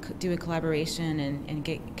do a collaboration and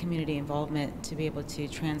get community involvement to be able to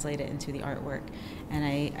translate it into the artwork. And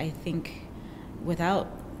I think without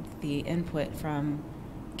the input from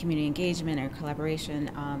community engagement or collaboration,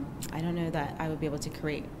 I don't know that I would be able to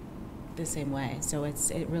create the same way. So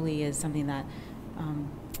it really is something that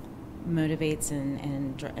motivates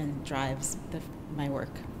and drives my work.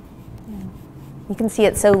 Yeah. You can see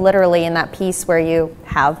it so literally in that piece where you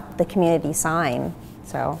have the community sign.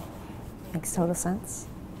 So it makes total sense.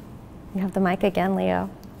 You have the mic again, Leo.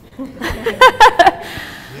 Yeah,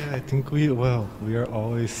 I think we are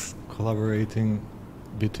always collaborating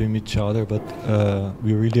between each other, but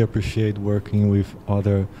we really appreciate working with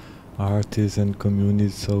other artists and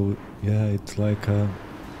communities. So yeah, it's like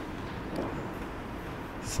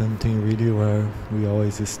something really where we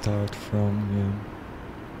always start from. Yeah.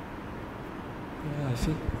 Yeah,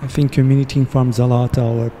 I think community informs a lot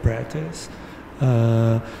our practice.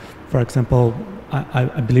 For example,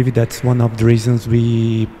 I believe that's one of the reasons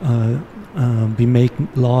we make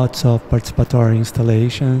lots of participatory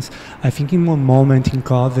installations. I think in one moment in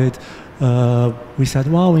COVID, we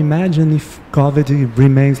said, well, imagine if COVID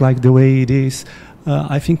remains like the way it is.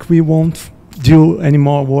 I think we won't do any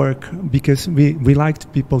more work because we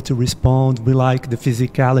like people to respond. We like the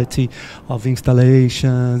physicality of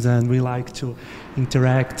installations, and we like to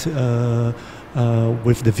interact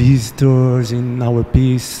with the visitors in our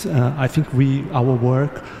piece. I think our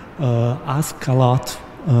work asks a lot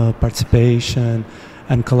participation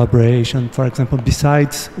and collaboration. For example,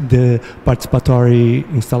 besides the participatory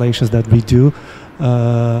installations that we do,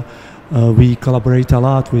 we collaborate a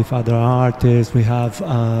lot with other artists. We have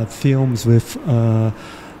films with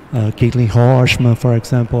Caitlin Horshman, for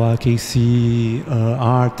ample, a KC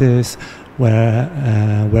artist,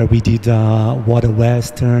 where we did water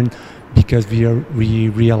western, because we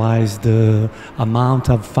realized the amount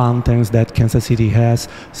of fountains that Kansas City has,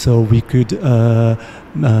 so we could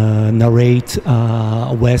narrate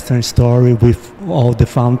a western story with all the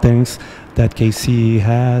fountains that KC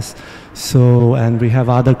has. So, and we have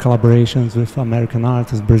other collaborations with American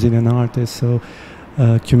artists, Brazilian artists. So,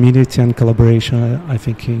 community and collaboration, I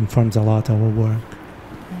think, informs a lot our work.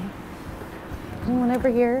 Okay. Anyone over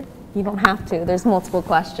here? You don't have to. There's multiple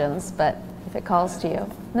questions, but if it calls to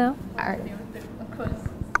you. No? All right. Of course.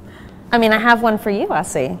 I mean, I have one for you,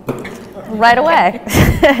 Essie. Right away.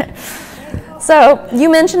 So, you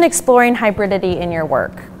mentioned exploring hybridity in your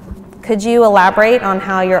work. Could you elaborate on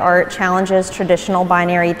how your art challenges traditional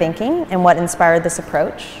binary thinking and what inspired this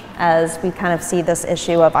approach, as we kind of see this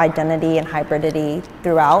issue of identity and hybridity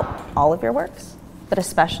throughout all of your works, but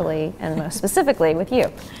especially and most specifically with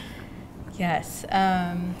you? Yes.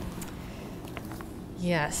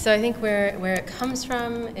 Yeah, so I think where it comes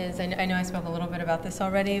from is, I know I spoke a little bit about this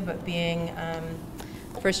already, but being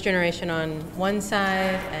first generation on one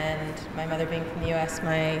side and my mother being from the US,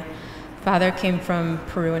 my father came from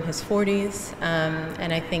Peru in his 40s,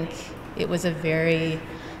 and I think it was a very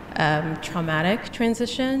traumatic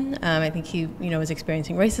transition. I think he was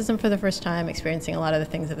experiencing racism for the first time, experiencing a lot of the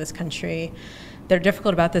things of this country that are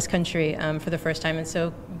difficult about this country for the first time, and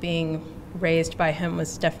so being raised by him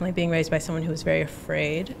was definitely being raised by someone who was very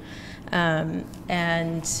afraid.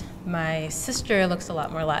 And my sister looks a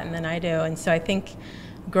lot more Latin than I do, and so I think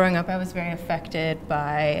growing up I was very affected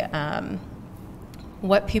by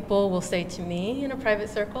what people will say to me in a private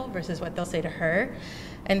circle versus what they'll say to her,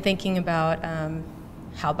 and thinking about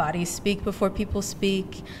how bodies speak before people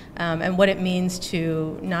speak, and what it means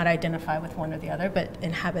to not identify with one or the other, but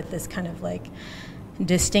inhabit this kind of like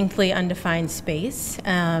distinctly undefined space.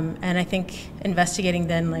 And I think investigating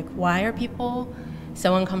then, like, why are people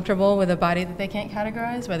so uncomfortable with a body that they can't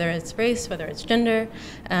categorize, whether it's race, whether it's gender,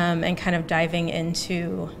 and kind of diving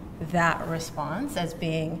into that response as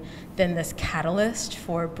being then this catalyst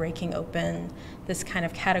for breaking open this kind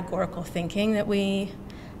of categorical thinking that we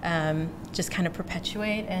just kind of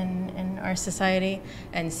perpetuate in our society.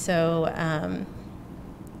 And so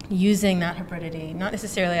using that hybridity, not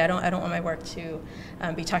necessarily, I don't want my work to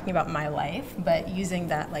be talking about my life, but using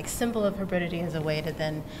that like symbol of hybridity as a way to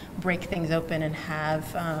then break things open and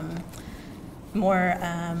have more,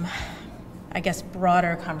 I guess,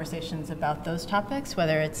 broader conversations about those topics,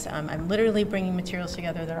 whether it's I'm literally bringing materials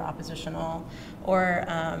together that are oppositional, or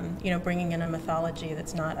bringing in a mythology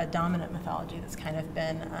that's not a dominant mythology that's kind of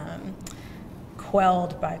been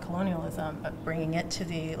quelled by colonialism, but bringing it to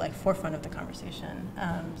the forefront of the conversation.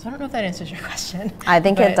 So I don't know if that answers your question. I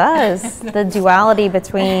think it does. The duality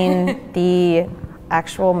between the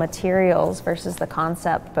actual materials versus the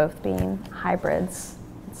concept both being hybrids.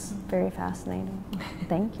 It's very fascinating.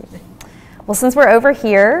 Thank you. Well, since we're over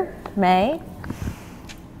here, May,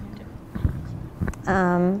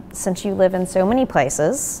 since you live in so many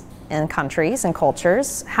places and countries and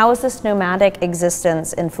cultures, how has this nomadic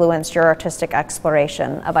existence influenced your artistic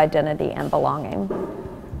exploration of identity and belonging?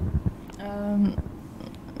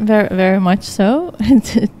 Very, very much so.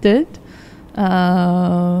 It did.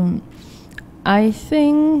 I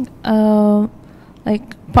think,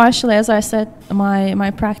 partially, as I said,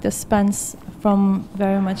 my practice spans from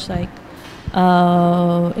very much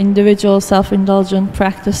individual self-indulgent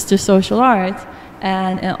practice to social art,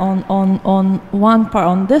 and on one part,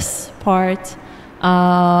 on this part,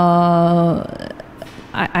 I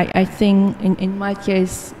think in my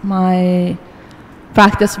case, my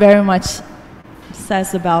practice very much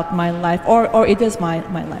says about my life, or it is my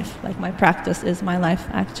life. Like my practice is my life,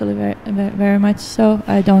 actually, very, very, very much so.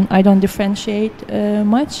 I don't differentiate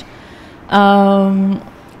much.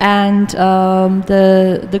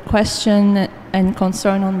 The question and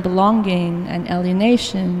concern on belonging and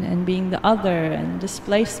alienation and being the other and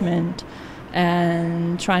displacement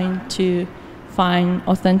and trying to find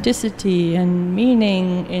authenticity and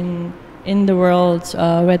meaning in the world,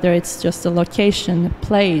 whether it's just a location, a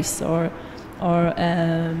place, or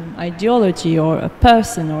ideology, or a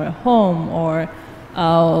person, or a home, or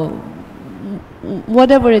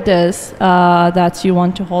whatever it is that you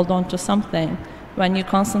want to hold on to something. When you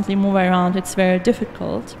constantly move around, it's very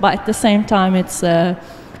difficult. But at the same time,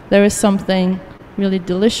 there is something really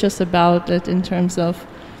delicious about it in terms of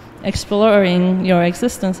exploring your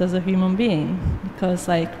existence as a human being. Because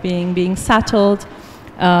being settled,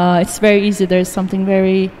 it's very easy. There's something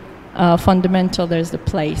very fundamental. There's the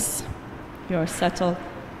place. You're settled.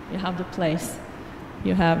 You have the place.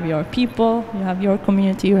 You have your people. You have your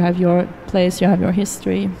community. You have your place. You have your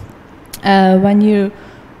history. When you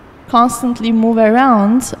constantly move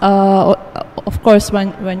around, of course,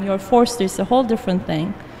 when you're forced, it's a whole different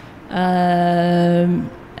thing. And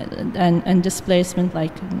displacement,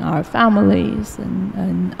 like in our families, and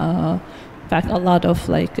in fact, a lot of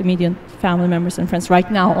immediate family members and friends right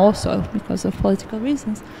now also because of political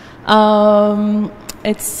reasons.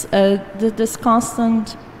 It's this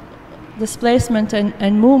constant displacement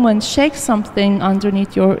and movement shakes something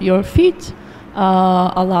underneath your feet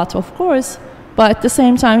a lot, of course. But at the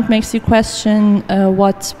same time, it makes you question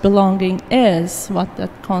what belonging is, what that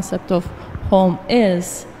concept of home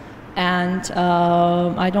is. And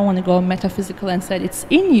I don't want to go metaphysical and say it's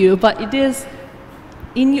in you, but it is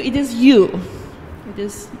in you. It is you. It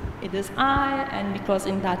is I, and because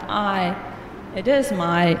in that I, it is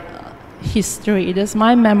my history. It is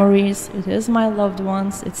my memories. It is my loved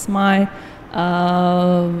ones. It's my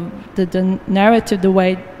the narrative, the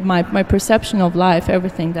way my perception of life,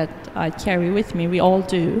 everything that I carry with me, we all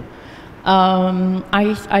do.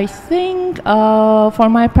 I think for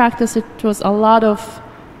my practice it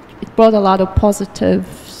brought a lot of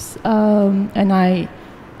positives, and I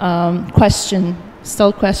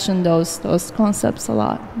still question those concepts a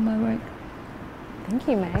lot in my work. Thank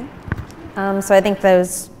you, May. So I think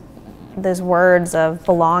those words of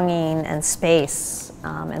belonging and space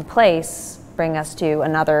and place bring us to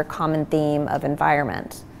another common theme of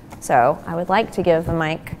environment. So I would like to give the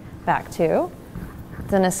mic back to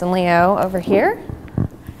Dennis and Leo over here.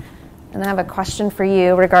 And I have a question for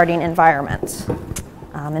you regarding environment,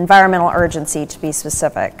 environmental urgency to be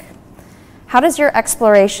specific. How does your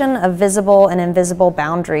exploration of visible and invisible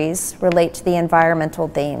boundaries relate to the environmental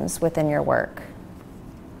themes within your work?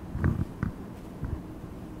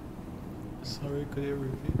 Sorry, could you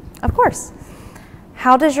repeat? Of course.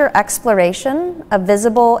 How does your exploration of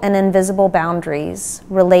visible and invisible boundaries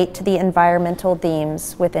relate to the environmental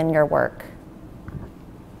themes within your work?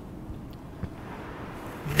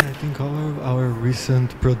 Yeah, think our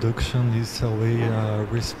recent production is a way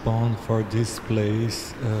respond for this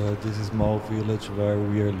place, this small village where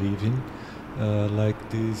we are living. Like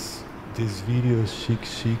this video, Chic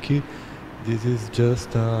Chic, this is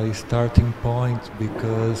just a starting point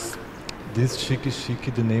because this Chic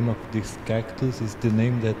Chic, the name of this cactus, is the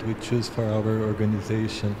name that we choose for our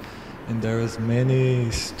organization. And there is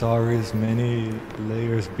many stories, many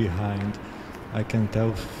layers behind. I can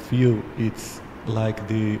tell few. It's like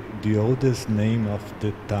the oldest name of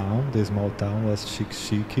the town, the small town, was Chic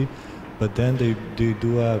Chic, but then they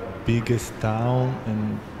do a biggest town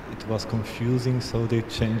and it was confusing, so they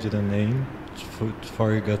changed the name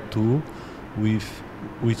for Igatu,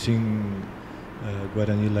 which in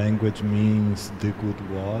Guarani language means the good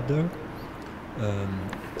water.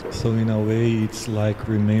 So in a way it's like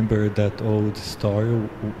remember that old story,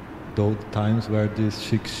 the old times where this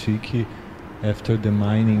Chic Chic after the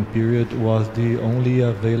mining period was the only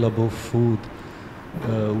available food.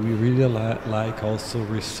 We really like also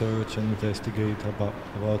research and investigate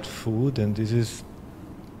about food, and this is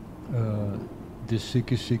the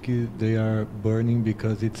Chic Chic, they are burning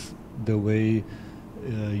because it's the way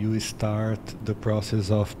you start the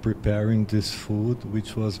process of preparing this food,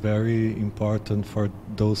 which was very important for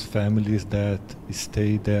those families that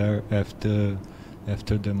stayed there after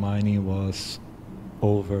the mining was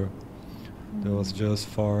over. There was just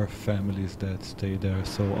 4 families that stayed there.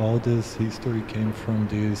 So all this history came from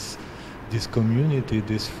this community,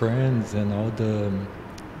 these friends, and all the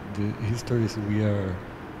histories we are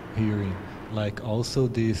hearing. Like also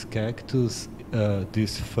this cactus,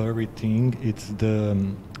 this furry thing, it's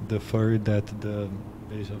the furry that the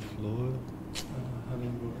beija-flor,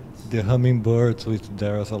 the hummingbirds, which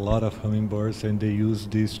there's a lot of hummingbirds, and they use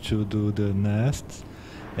this to do the nests,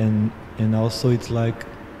 and also it's like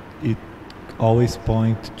it always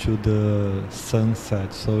point to the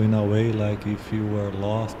sunset. So in a way, like if you were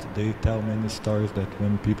lost, they tell many stories that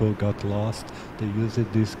when people got lost, they used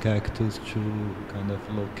this cactus to kind of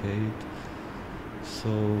locate. So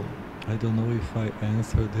I don't know if I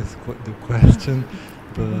answered the question,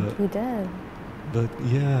 but you did. But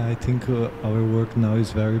yeah, I think our work now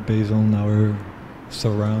is very based on our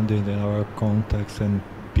surrounding and our context and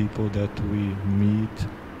people that we meet.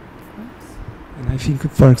 And I think,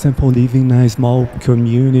 for example, living in a small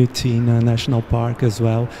community in a national park as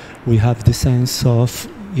well, we have the sense of,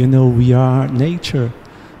 we are nature.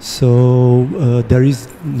 So there is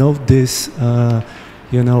no this,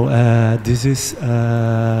 this is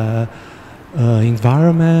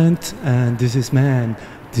environment and this is man,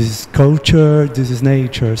 this is culture, this is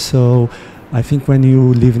nature. So I think when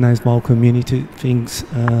you live in a small community, things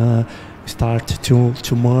start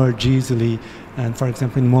to merge easily. And for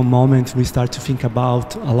example, in one moment, we start to think a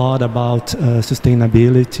lot about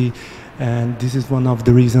sustainability, and this is one of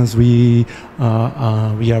the reasons we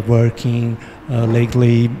are working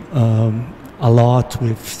lately a lot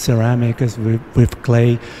with ceramics, with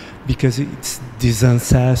clay, because it's this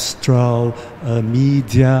ancestral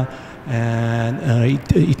media, and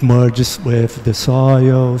it merges with the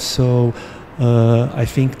soil. So I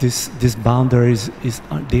think these boundaries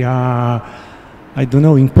they are, I don't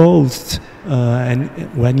know, imposed. And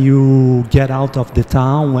when you get out of the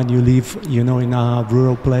town, when you live, in a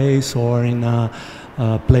rural place or in a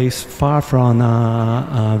place far from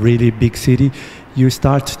a really big city, you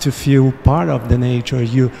start to feel part of the nature.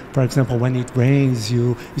 For example, when it rains,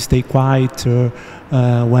 you stay quieter.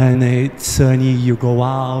 When it's sunny, you go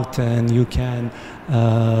out and you can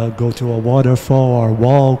go to a waterfall or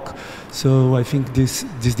walk. So I think these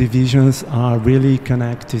divisions are really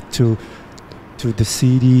connected to the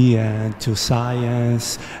city and to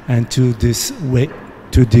science and to this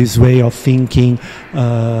way of thinking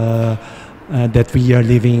that we are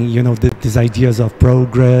living, these ideas of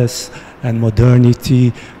progress and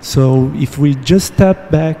modernity. So if we just step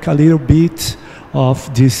back a little bit of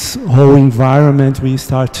this whole environment, we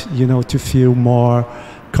start, to feel more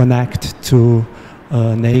connected to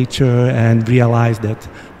nature and realize that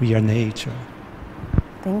we are nature.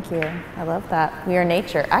 Thank you. I love that. We are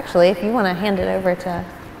nature. Actually, if you want to hand it over to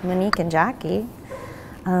Monique and Jackie.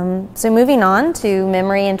 So moving on to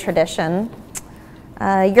memory and tradition.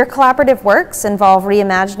 Your collaborative works involve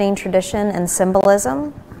reimagining tradition and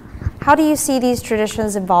symbolism. How do you see these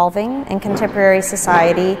traditions evolving in contemporary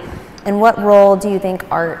society, and what role do you think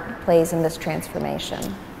art plays in this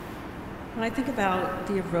transformation? When I think about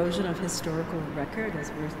the erosion of historical record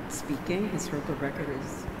as we're speaking, historical record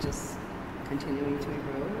is just continuing to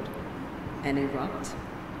erode and erupt.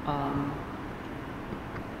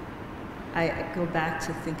 I go back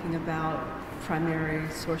to thinking about primary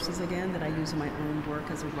sources again that I use in my own work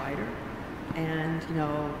as a writer. And,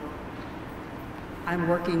 I'm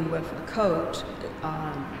working with a coach,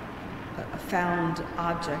 a found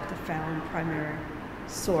object, a found primary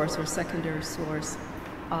source or secondary source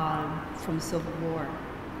from the Civil War.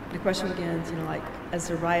 The question begins, you know, like, as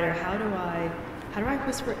a writer, how do I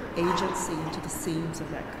whisper agency into the seams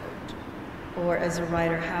of that coat? Or as a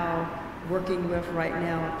writer, how working with right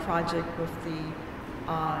now a project with the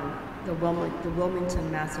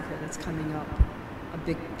Wilmington massacre that's coming up, a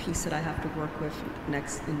big piece that I have to work with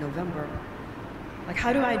next in November. Like,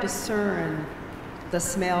 how do I discern the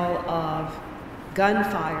smell of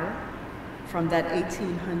gunfire from that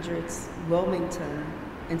 1800s Wilmington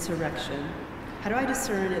insurrection? How do I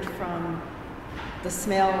discern it from the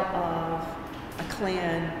smell of a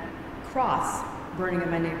Klan cross burning in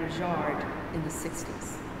my neighbor's yard in the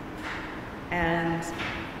 60s? And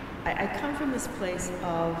I come from this place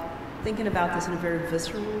of thinking about this in a very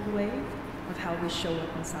visceral way of how we show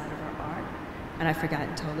up inside of our art. And I've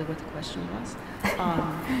forgotten totally what the question was.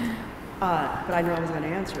 But I knew I was going to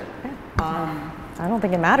answer it. I don't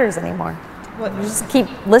think it matters anymore. What? You just keep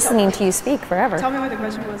listening to you speak forever. Tell me what the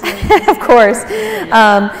question was. Of course.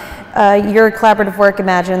 Your collaborative work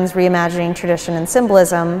imagines reimagining tradition and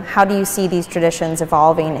symbolism. How do you see these traditions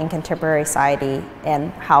evolving in contemporary society,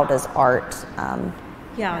 and how does art?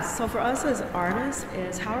 Yeah, so for us as artists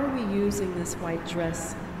is how are we using this white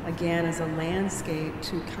dress again as a landscape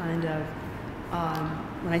to kind of,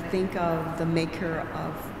 when I think of the maker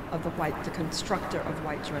of the constructor of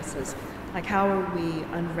white dresses, like how are we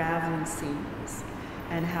unraveling seams,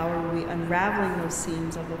 and how are we unraveling those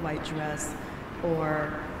seams of the white dress,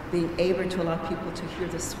 or being able to allow people to hear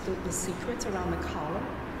the secrets around the collar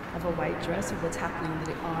of a white dress, or what's happening in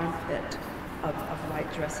the armpit of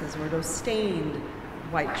white dresses, or those stained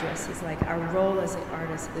white dresses. Like, our role as an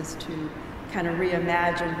artist is to kind of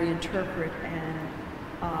reimagine, reinterpret, and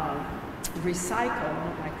recycle, I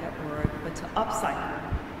don't like that word, but to upcycle.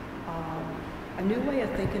 A new way of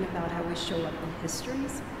thinking about how we show up in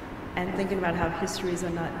histories, and thinking about how histories are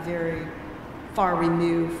not very far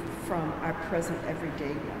removed from our present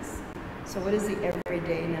everydayness. So what is the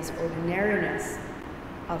everydayness, ordinariness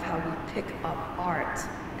of how we pick up art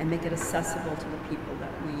and make it accessible to the people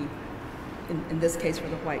that we, in this case for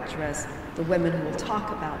the white dress, the women who will talk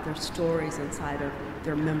about their stories inside of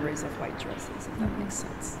their memories of white dresses, if that makes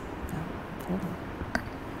sense.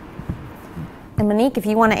 And Monique, if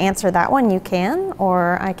you want to answer that one, you can,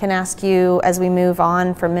 or I can ask you as we move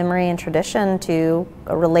on from memory and tradition to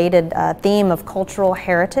a related theme of cultural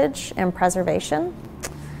heritage and preservation.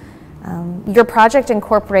 Your project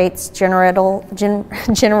incorporates generational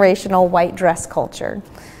white dress culture.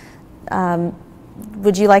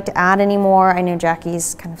 Would you like to add any more? I know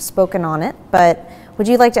Jackie's kind of spoken on it, but would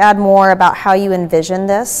you like to add more about how you envision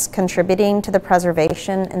this contributing to the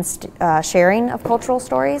preservation and sharing of cultural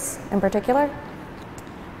stories in particular?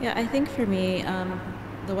 Yeah, I think for me,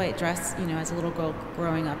 the white dress, you know, as a little girl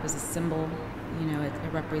growing up as a symbol, you know, it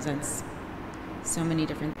represents so many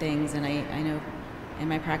different things. And I know in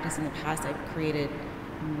my practice in the past, I've created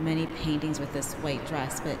many paintings with this white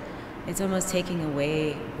dress, but it's almost taking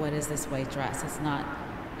away what is this white dress.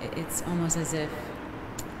 It's almost as if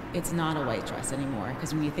it's not a white dress anymore.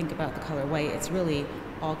 Because when you think about the color white, it's really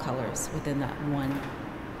all colors within that one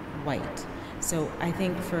white. So I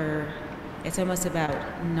think it's almost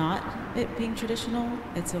about not it being traditional.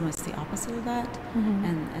 It's almost the opposite of that. Mm-hmm.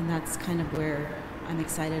 And that's kind of where I'm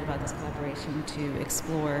excited about this collaboration, to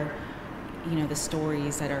explore, you know, the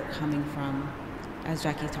stories that are coming from, as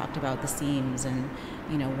Jackie talked about, the seams, and,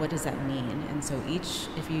 you know, what does that mean? And so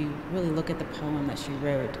if you really look at the poem that she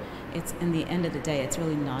wrote, it's, in the end of the day, it's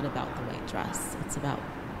really not about the white dress. It's about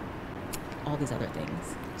all these other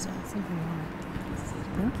things. So thank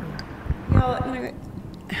you. Well,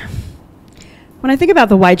 when I think about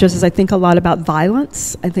the white dresses, I think a lot about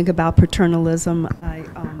violence. I think about paternalism.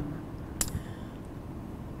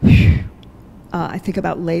 I think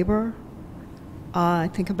about labor. I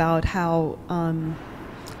think about how,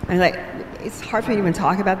 it's hard for me to even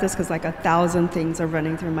talk about this because like 1,000 things are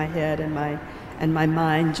running through my head and my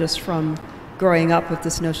mind just from growing up with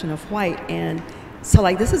this notion of white. And so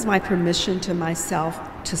like this is my permission to myself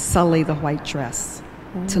to sully the white dress.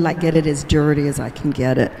 To like get it as dirty as I can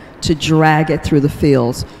get it, to drag it through the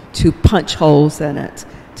fields, to punch holes in it,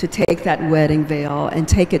 to take that wedding veil and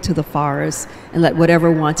take it to the forest and let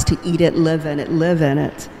whatever wants to eat it, live in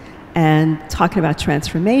it. And talking about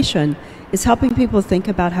transformation is helping people think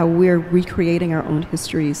about how we're recreating our own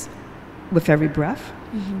histories with every breath,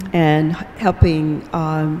 and helping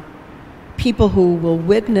people who will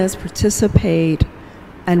witness, participate,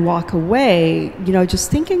 and walk away, you know,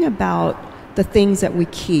 just thinking about the things that we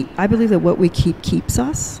keep. I believe that what we keep keeps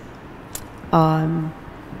us. And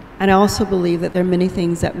I also believe that there are many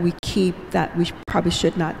things that we keep that we probably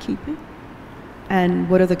should not keep. And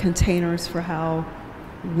what are the containers for how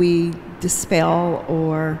we dispel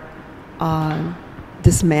or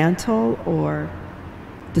dismantle or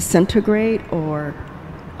disintegrate or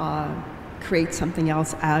create something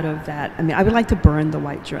else out of that? I mean, I would like to burn the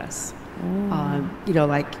white dress. You know,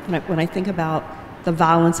 like when I think about the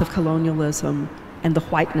violence of colonialism and the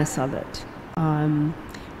whiteness of it,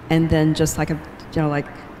 and then just like like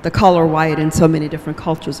the color white in so many different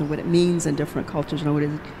cultures and what it means in different cultures, you know, what it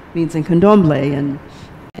means in Candomblé and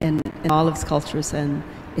in all of its cultures, and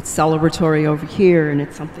it's celebratory over here and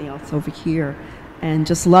it's something else over here, and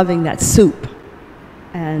just loving that soup,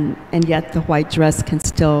 and yet the white dress can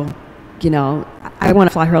still, you know, I want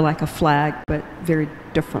to fly her like a flag, but very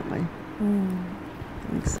differently.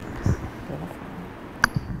 Makes sense. Beautiful.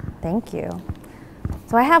 Thank you.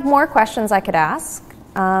 So I have more questions I could ask,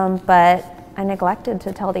 but I neglected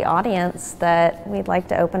to tell the audience that we'd like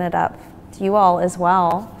to open it up to you all as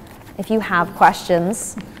well. If you have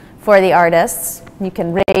questions for the artists, you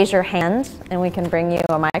can raise your hand and we can bring you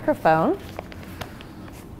a microphone.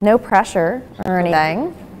 No pressure or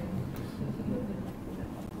anything.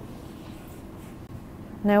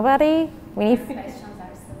 Nobody? We need.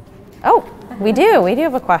 Oh, we do. We do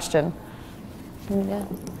have a question. Yeah.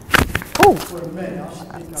 Oh,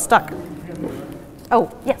 stuck.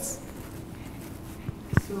 Oh, yes.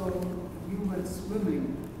 So you went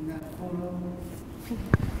swimming in that photo.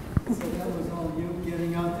 So that was all you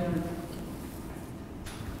getting out there?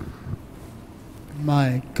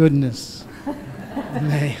 My goodness.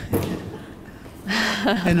 And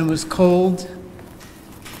it was cold.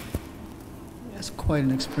 That's quite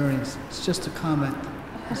an experience. It's just a comment.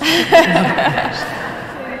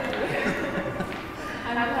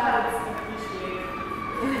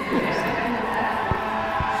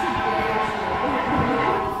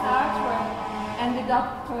 Ended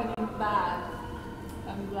up turning bad.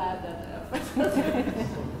 I'm glad that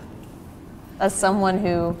As someone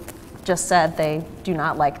who just said they do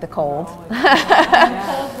not like the cold. I'm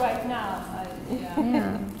cold right now.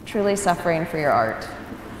 Yeah. Truly suffering for your art.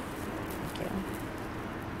 Thank you.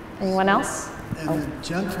 Anyone else? And the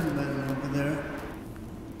gentleman over there,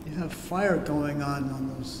 you have fire going on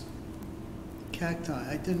those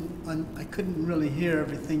cacti. I couldn't really hear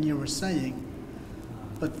everything you were saying,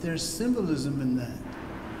 but there's symbolism in that.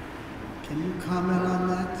 Can you comment on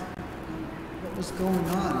that? What was going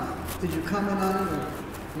on? Did you comment on it, or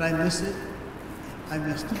did I miss it? I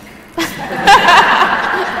missed it.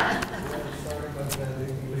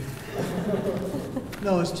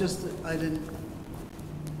 No, it's just that I didn't.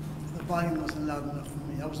 The volume wasn't loud enough for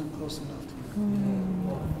me. I wasn't close enough to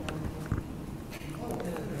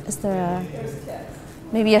it. Is there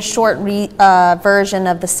maybe a short version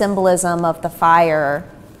of the symbolism of the fire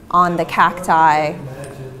on the cacti?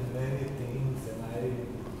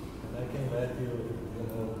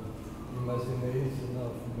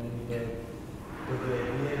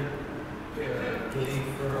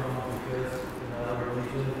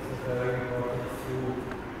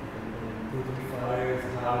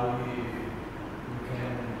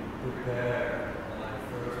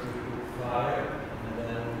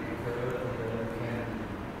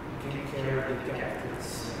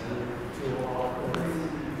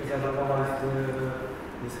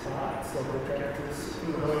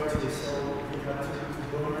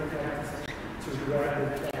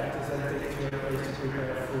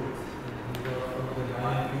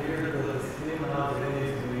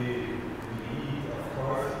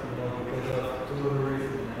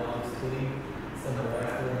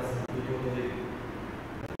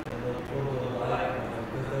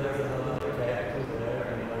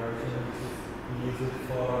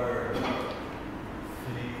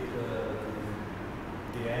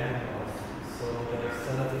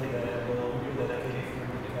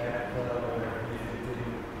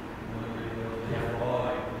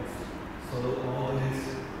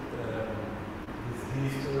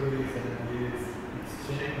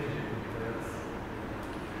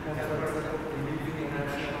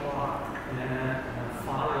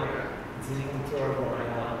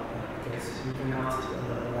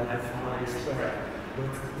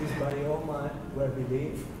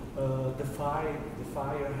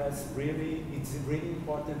 It's really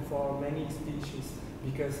important for many species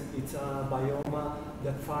because it's a biome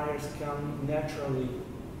that fires come naturally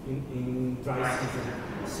in dry season.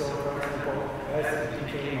 So, for example, as it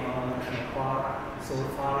became a national park, so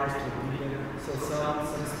fires will begin. So some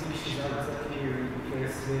species are disappearing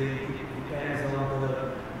because they depends on the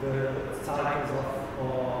cycles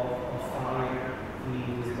of fire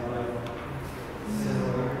in this biome. So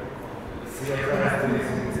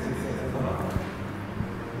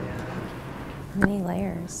many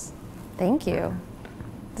layers. Thank you.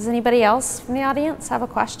 Does anybody else from the audience have a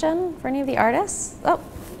question for any of the artists? Oh.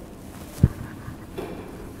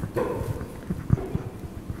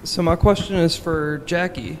 So my question is for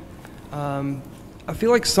Jackie. I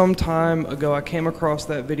feel like some time ago I came across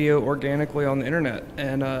that video organically on the internet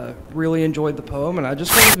and really enjoyed the poem, and I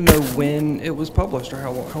just wanted to know when it was published or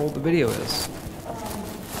how old the video is.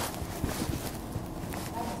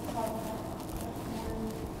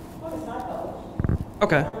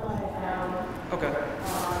 Okay. Okay.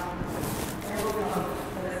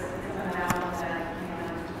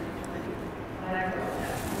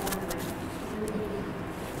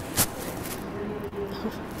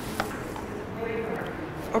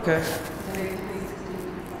 Okay.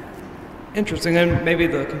 Interesting. And maybe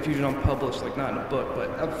the confusion on published, like not in a book, but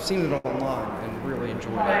I've seen it online and really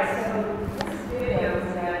enjoyed it.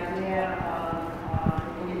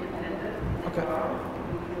 Okay.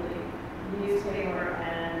 Newspaper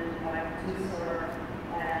and producer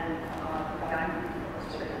and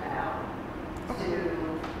out to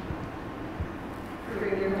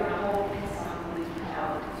create the whole ensemble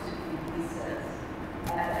out to pieces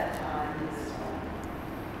at that time.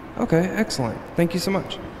 Okay, excellent. Thank you so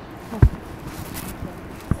much.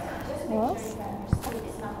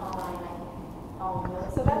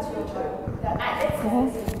 So that's YouTube. That's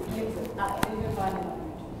YouTube. Okay. You can find it.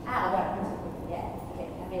 Yeah. Okay.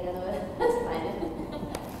 I made another. That's fine.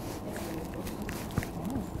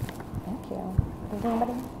 Thank you. Does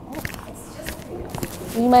anybody? It's just curious.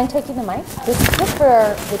 Do you mind taking the mic? This is just for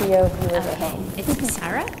our video viewers at home. It's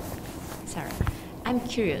Sarah. Sarah, I'm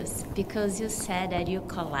curious because you said that you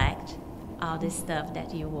collect all the stuff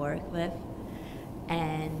that you work with,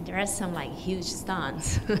 and there are some like huge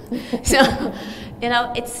stones. So, you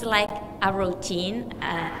know, it's like a routine,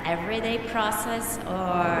 everyday process,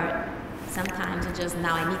 or sometimes you just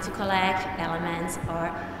now I need to collect elements,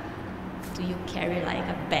 or do you carry like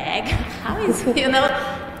a bag? How is it, you know?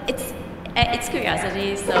 It's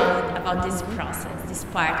curiosity. So about this process, this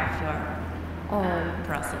part of your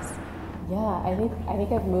process. Yeah, I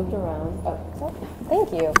think I've moved around. Oh,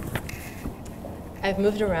 thank you. I've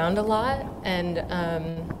moved around a lot, and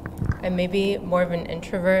I'm maybe more of an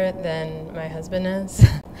introvert than my husband is.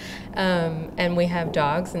 And we have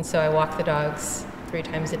dogs, and so I walk the dogs 3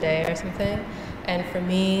 times a day or something. And for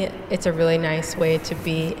me, it's a really nice way to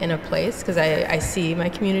be in a place because I see my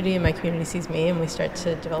community and my community sees me, and we start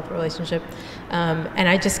to develop a relationship. And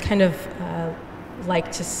I just kind of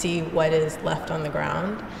like to see what is left on the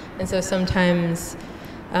ground. And so sometimes,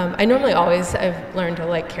 I've learned to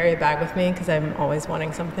like carry a bag with me because I'm always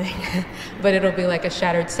wanting something. But it'll be like a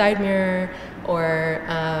shattered side mirror, or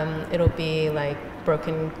it'll be like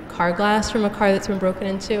broken car glass from a car that's been broken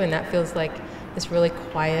into, and that feels like this really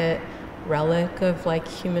quiet relic of like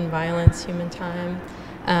human violence, human time.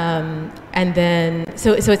 And then,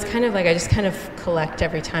 so it's kind of like I just kind of collect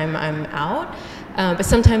every time I'm out. But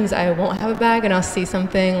sometimes I won't have a bag and I'll see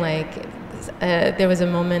something like, there was a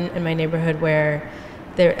moment in my neighborhood where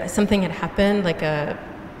something had happened, like a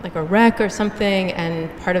wreck or something,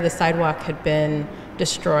 and part of the sidewalk had been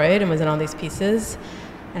destroyed and was in all these pieces.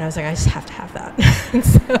 And I was like, I just have to have that. And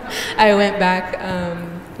so I went back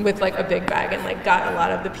with like a big bag and like got a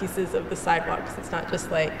lot of the pieces of the sidewalk, because it's not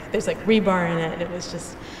just like, there's like rebar in it. It was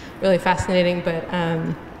just really fascinating. But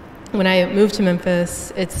when I moved to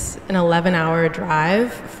Memphis, it's an 11-hour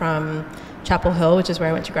drive from Chapel Hill, which is where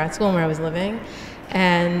I went to grad school and where I was living.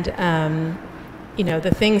 And you know,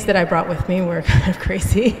 the things that I brought with me were kind of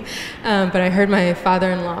crazy. But I heard my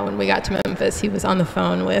father-in-law, when we got to Memphis, he was on the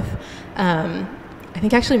phone with, I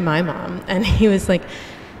think actually my mom, and he was like,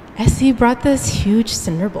 Essie brought this huge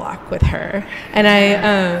cinder block with her. And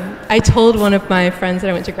I told one of my friends that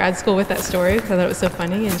I went to grad school with that story because I thought it was so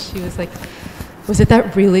funny, and she was like, was it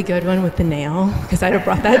that really good one with the nail? Because I'd have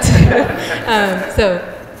brought that too. So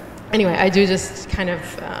anyway, I do just kind of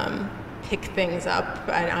pick things up,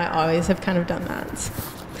 and I always have kind of done that.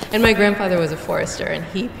 And my grandfather was a forester, and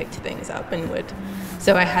he picked things up and would,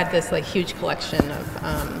 so I had this like huge collection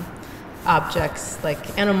of objects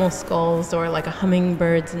like animal skulls or like a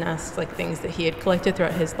hummingbird's nest, like things that he had collected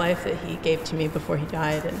throughout his life that he gave to me before he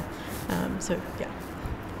died. And so yeah,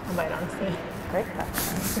 I might honestly. Great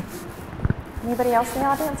question. Anybody else in the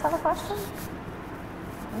audience have a question?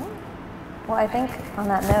 Well, I think on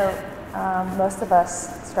that note, most of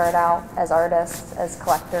us start out as artists, as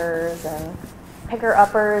collectors and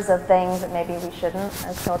picker-uppers of things that maybe we shouldn't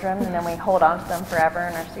as children, and then we hold on to them forever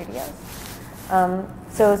in our studios.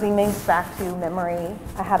 So as we move back to memory,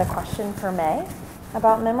 I had a question for May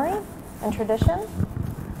about memory and tradition.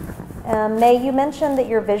 May, you mentioned that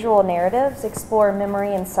your visual narratives explore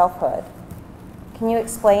memory and selfhood. Can you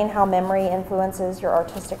explain how memory influences your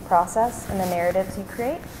artistic process and the narratives you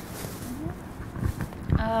create?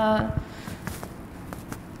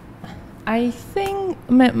 I think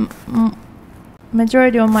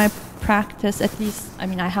majority of my practice, at least, I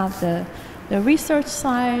mean, I have the research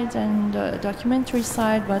side and the documentary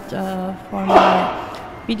side, but for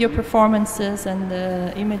my video performances and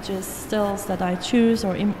the images, stills that I choose,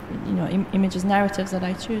 or images, narratives that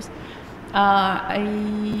I choose,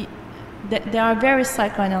 they are very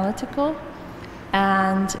psychoanalytical,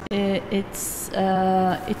 and it's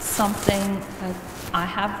something that I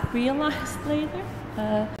have realized later.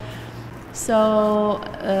 So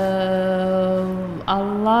a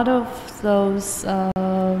lot of those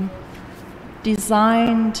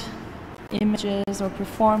designed images or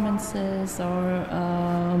performances or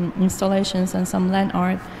installations and some land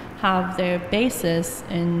art have their basis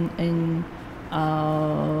in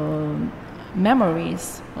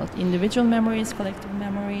memories, both individual memories, collective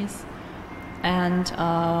memories, and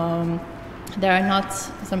there are not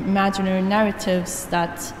some imaginary narratives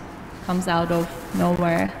that comes out of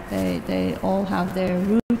nowhere. They all have their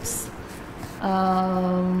roots,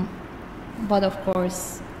 but of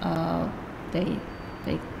course they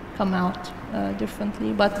come out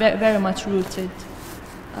differently, but very much rooted.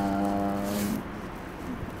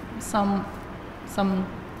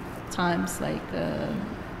 Sometimes like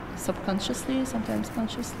subconsciously, sometimes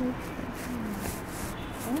consciously.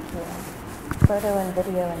 Thank you. Photo and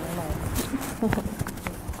video and memory.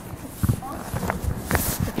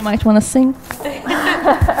 You might want to sing.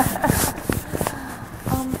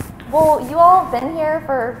 Well, you all have been here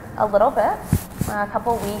for a little bit, a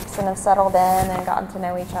couple weeks, and have settled in and gotten to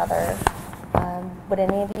know each other. Would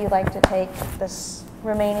any of you like to take this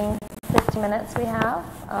remaining 50 minutes we have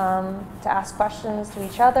to ask questions to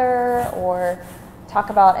each other, or talk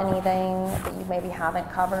about anything that you maybe haven't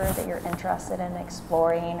covered that you're interested in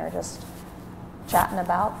exploring or just chatting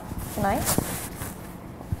about tonight?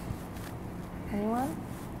 Anyone?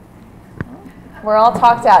 We're all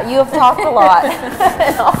talked out. You have talked a lot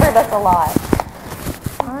and offered us a lot.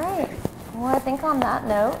 All right. Well, I think on that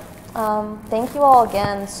note, thank you all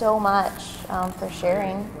again so much for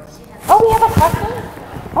sharing. Oh, we have a question?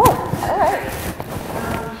 Oh, all right.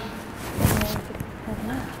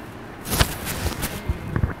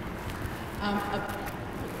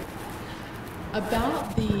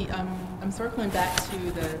 About the, I'm circling back to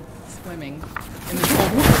the swimming in the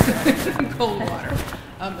cold water,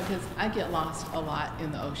 because I get lost a lot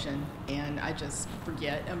in the ocean, and I just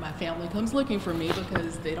forget, and my family comes looking for me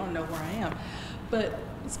because they don't know where I am. But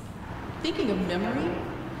thinking of memory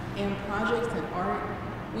and projects and art,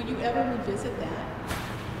 will you ever revisit that?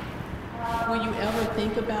 Will you ever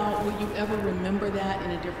think about, will you ever remember that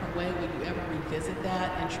in a different way? Will you ever revisit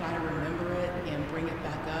that and try to remember it and bring it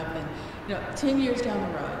back up? And 10 years down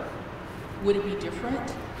the road, would it be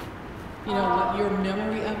different? Would your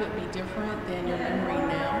memory of it be different than your memory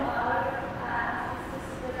now?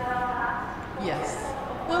 Yes.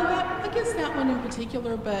 Well, I guess that one in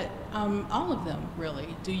particular, but all of them,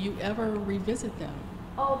 really. Do you ever revisit them?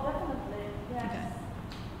 Oh, definitely, yes. Okay.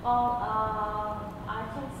 Well, I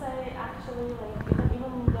can say actually, like,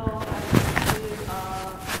 even though I do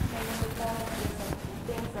many performances and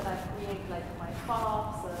things that I create, like my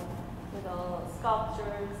props,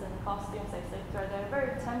 sculptures and costumes, etc., they're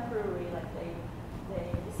very temporary, like they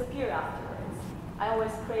disappear afterwards. I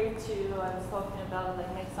always crave to, I was talking about,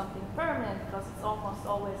 like, make something permanent, because it's almost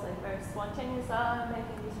always like very spontaneous. I'm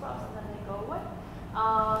making these props and then they go away.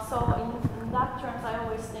 So in that terms, I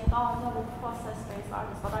always think, oh, I'm not a process-based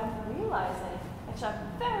artist, but I'm realizing, actually,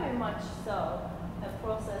 I'm very much so a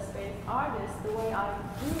process-based artist. The way I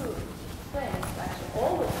do things, actually,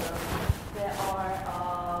 all of them, there are,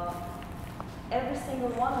 every single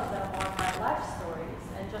one of them are my life stories,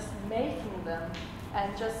 and just making them,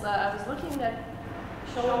 and just, I was looking at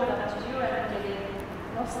showing them to you and getting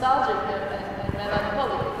nostalgic and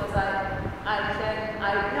melancholic, because I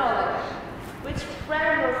know, like, which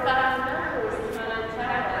friend or family members is going to tell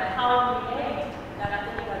like how we ate that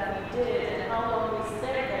thing that we did, and how long we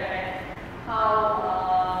stayed there, and how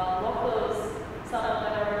locals, some of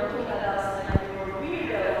them were looking at us like we were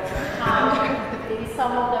weirdos, and how maybe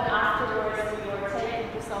some of them afterwards we were taken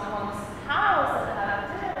to someone's house and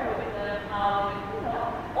had dinner with them, how,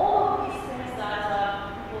 all of these things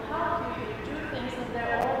that will help you do things, and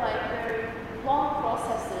they're all like very long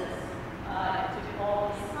processes. It took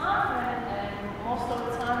all this time, and most of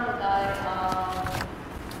the time that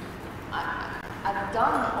I've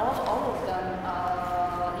done all of them,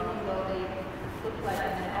 even though they look like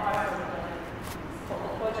an art, the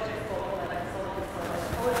project is called like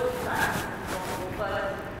poetry practice, but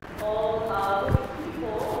all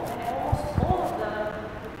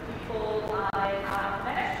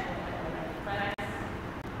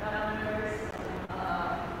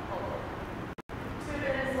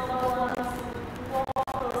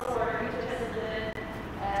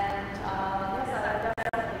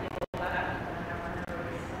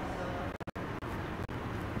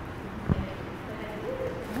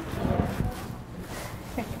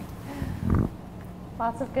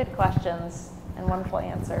Lots of good questions and wonderful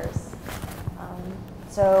answers.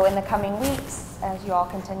 So in the coming weeks, as you all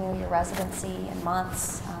continue your residency and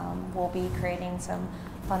months, we'll be creating some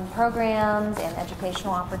fun programs and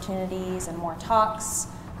educational opportunities and more talks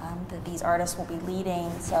that these artists will be leading.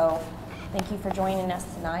 So thank you for joining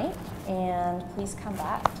us tonight, and please come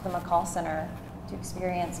back to the McColl Center to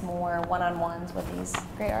experience more one-on-ones with these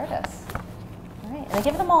great artists. All right, and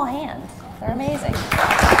give them all a hand. They're amazing.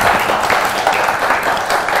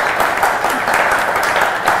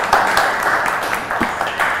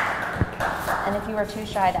 And if you were too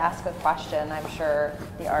shy to ask a question, I'm sure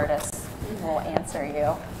the artists will answer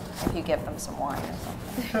you if you give them some wine or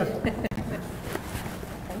something.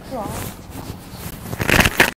 Thank you all.